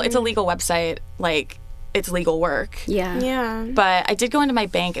illegal. It's a legal website. Like, it's legal work. Yeah. Yeah. But I did go into my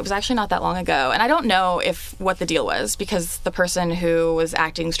bank. It was actually not that long ago. And I don't know what the deal was because the person who was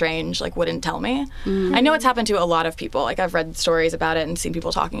acting strange, like, wouldn't tell me. I know it's happened to a lot of people. Like, I've read stories about it and seen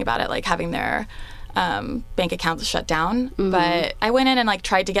people talking about it, like, having their bank accounts shut down. But I went in and like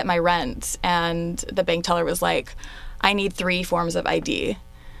tried to get my rent, and the bank teller was like, I need 3 forms of ID.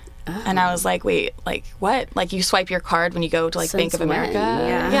 And I was like, wait, like what? Like you swipe your card when you go to like Since Bank of when? America?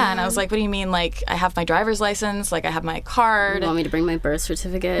 Yeah. And I was like, what do you mean? Like I have my driver's license, like I have my card. You want me to bring my birth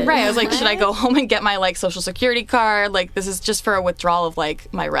certificate? Right. I was like, should I go home and get my like social security card? Like this is just for a withdrawal of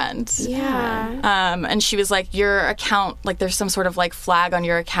like my rent. Yeah. And she was like, your account, like there's some sort of like flag on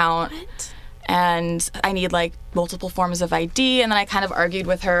your account. What? And I need like multiple forms of ID. And then I kind of argued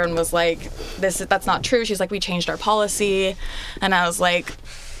with her and was like, that's not true. She's like, we changed our policy. And I was like,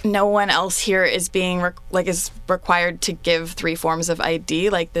 no one else here is being is required to give 3 forms of ID.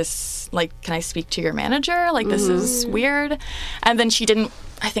 Like this, like, can I speak to your manager? Like this is weird. And then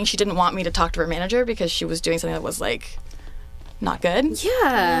I think she didn't want me to talk to her manager because she was doing something that was like not good.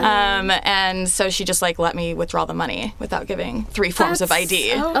 Yeah. And so she just like let me withdraw the money without giving 3 forms of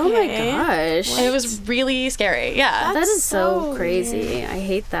ID. Oh my gosh. And it was really scary. Yeah. That is so so crazy. I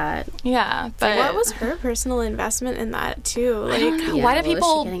hate that. Yeah. But What was her personal investment in that too? Like, Yeah, why do what was she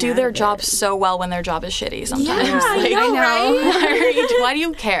people getting do out their of job it? so well when their job is shitty sometimes? Yeah, like, I know, right? why do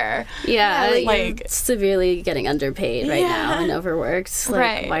you care? Yeah, like- you're severely getting underpaid right now and overworked. Like,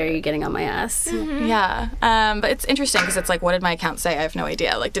 Right. why are you getting on my ass? Yeah. But it's interesting because it's like, what did my account say? I have no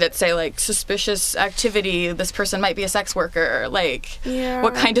idea. Like, did it say like suspicious activity? This person might be a sex worker. Like, Yeah.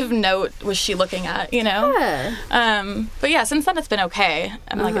 what kind of note was she looking at? You know? Yeah. But yeah, since then it's been okay.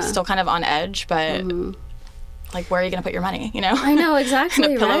 I'm like still kind of on edge, but like, where are you going to put your money, you know? I know,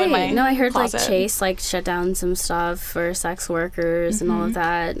 exactly, right. No, I heard, closet. like, Chase, like, shut down some stuff for sex workers and all of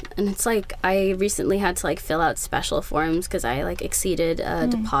that. And it's like, I recently had to, like, fill out special forms because I, like, exceeded a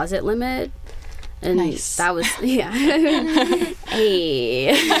deposit limit. And that was, hey.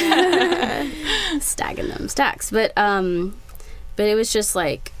 Stacking them stacks. But it was just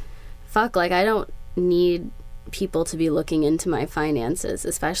like, fuck, like, I don't need people to be looking into my finances,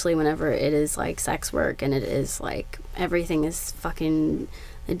 especially whenever it is like sex work and it is like everything is fucking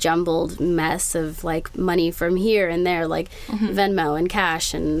a jumbled mess of like money from here and there, like Venmo and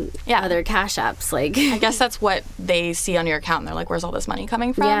cash and other cash apps. Like, I guess that's what they see on your account and they're like, where's all this money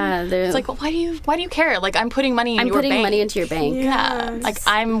coming from? Yeah, it's like, well, why do you care? Like, I'm putting money in your bank. I'm putting money into your bank. Yes.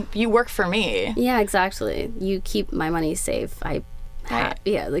 Like, you work for me. Yeah, exactly. You keep my money safe.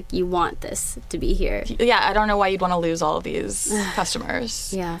 Yeah, like, you want this to be here. Yeah, I don't know why you'd want to lose all of these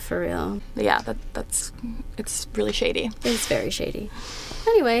customers. Yeah, for real. But yeah, it's really shady. It's very shady.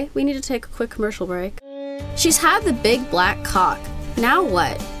 Anyway, we need to take a quick commercial break. She's had the big black cock. Now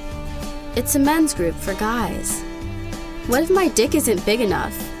what? It's a men's group for guys. What if my dick isn't big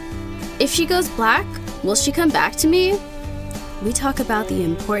enough? If she goes black, will she come back to me? We talk about the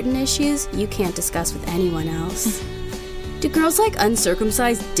important issues you can't discuss with anyone else. Do girls like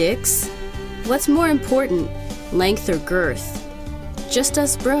uncircumcised dicks? What's more important, length or girth? Just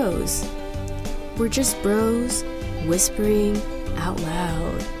us bros. We're just bros, whispering out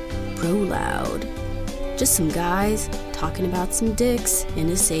loud. Bro loud. Just some guys talking about some dicks in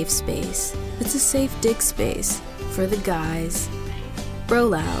a safe space. It's a safe dick space for the guys. Bro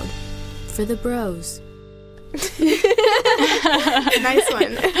loud for the bros. Nice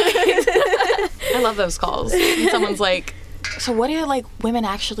one. I love those calls. When someone's like, so what do like women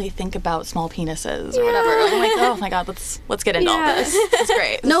actually think about small penises or whatever? I'm like, oh my god, let's get into all this. This is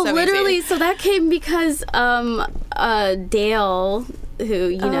great. No, so literally, easy. So that came because Dale, who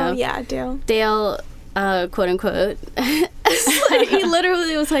you know, Dale, quote unquote, he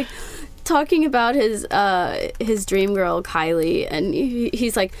literally was like talking about his dream girl Kylie, and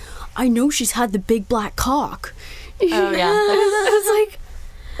he's like, I know she's had the big black cock. Oh yeah, I was like,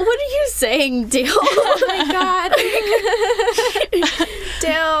 what are you saying, Dale? Oh my god.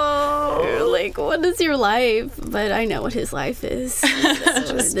 Dale, like, what is your life? But I know what his life is.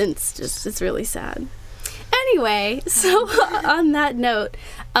 It's really sad. Anyway, so on that note,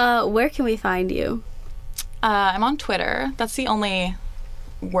 where can we find you? I'm on Twitter. That's the only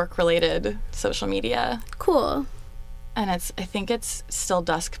work-related social media. Cool. And I think it's still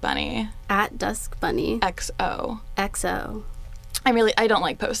Dusk Bunny. At Dusk Bunny. XO. I don't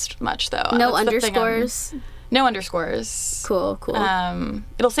like post much though. No underscores? No underscores. Cool.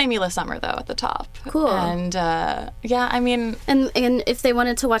 It'll say Mila Summer though at the top. Cool. And yeah, I mean, and if they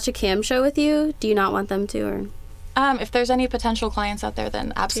wanted to watch a cam show with you, do you not want them to, or? If there's any potential clients out there,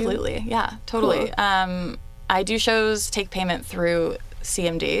 then absolutely. Yeah, totally. Cool. I do shows, take payment through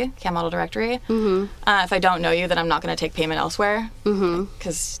CMD, Cam Model Directory. Mm-hmm. If I don't know you, then I'm not going to take payment elsewhere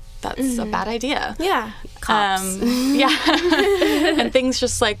because that's a bad idea. Yeah. Cops. Yeah. And things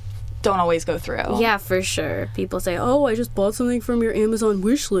just like don't always go through. Yeah, for sure. People say, oh, I just bought something from your Amazon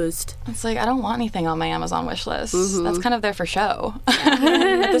wish list. It's like, I don't want anything on my Amazon wish list. That's kind of there for show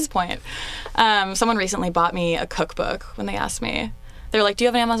at this point. Someone recently bought me a cookbook when they asked me. They were like, do you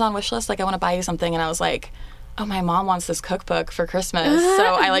have an Amazon wish list? Like, I want to buy you something. And I was like, oh, my mom wants this cookbook for Christmas. So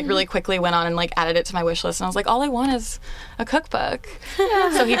I like really quickly went on and like added it to my wish list. And I was like, all I want is a cookbook.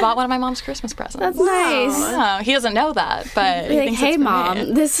 So he bought one of my mom's Christmas presents. That's nice. Oh, he doesn't know that, but he thinks hey, it's for Mom,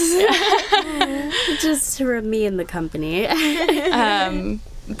 me. this is just for me and the company.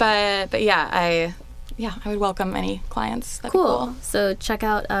 But yeah, I would welcome any clients. That'd be cool. So check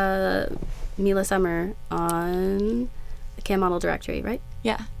out Mila Summer on the Cam Model Directory, right?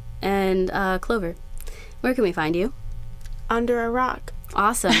 Yeah. And Clover. Where can we find you? Under a rock.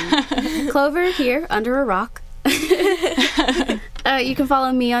 Awesome. Clover here, under a rock. You can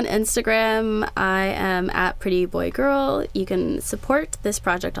follow me on Instagram. I am at Pretty Boy Girl. You can support this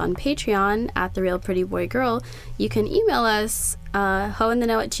project on Patreon at The Real Pretty Boy Girl. You can email us,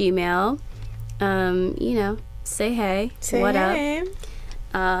 hointheknow@gmail. You know, say hey. Say what hey.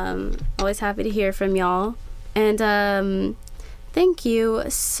 up? Always happy to hear from y'all. And thank you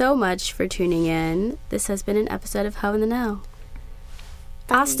so much for tuning in. This has been an episode of Ho in the Know.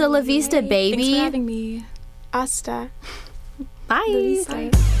 Hasta la vista, baby. Thanks for having me. Hasta. Bye.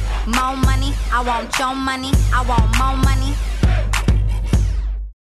 Bye. More money, I want your money. I want more money.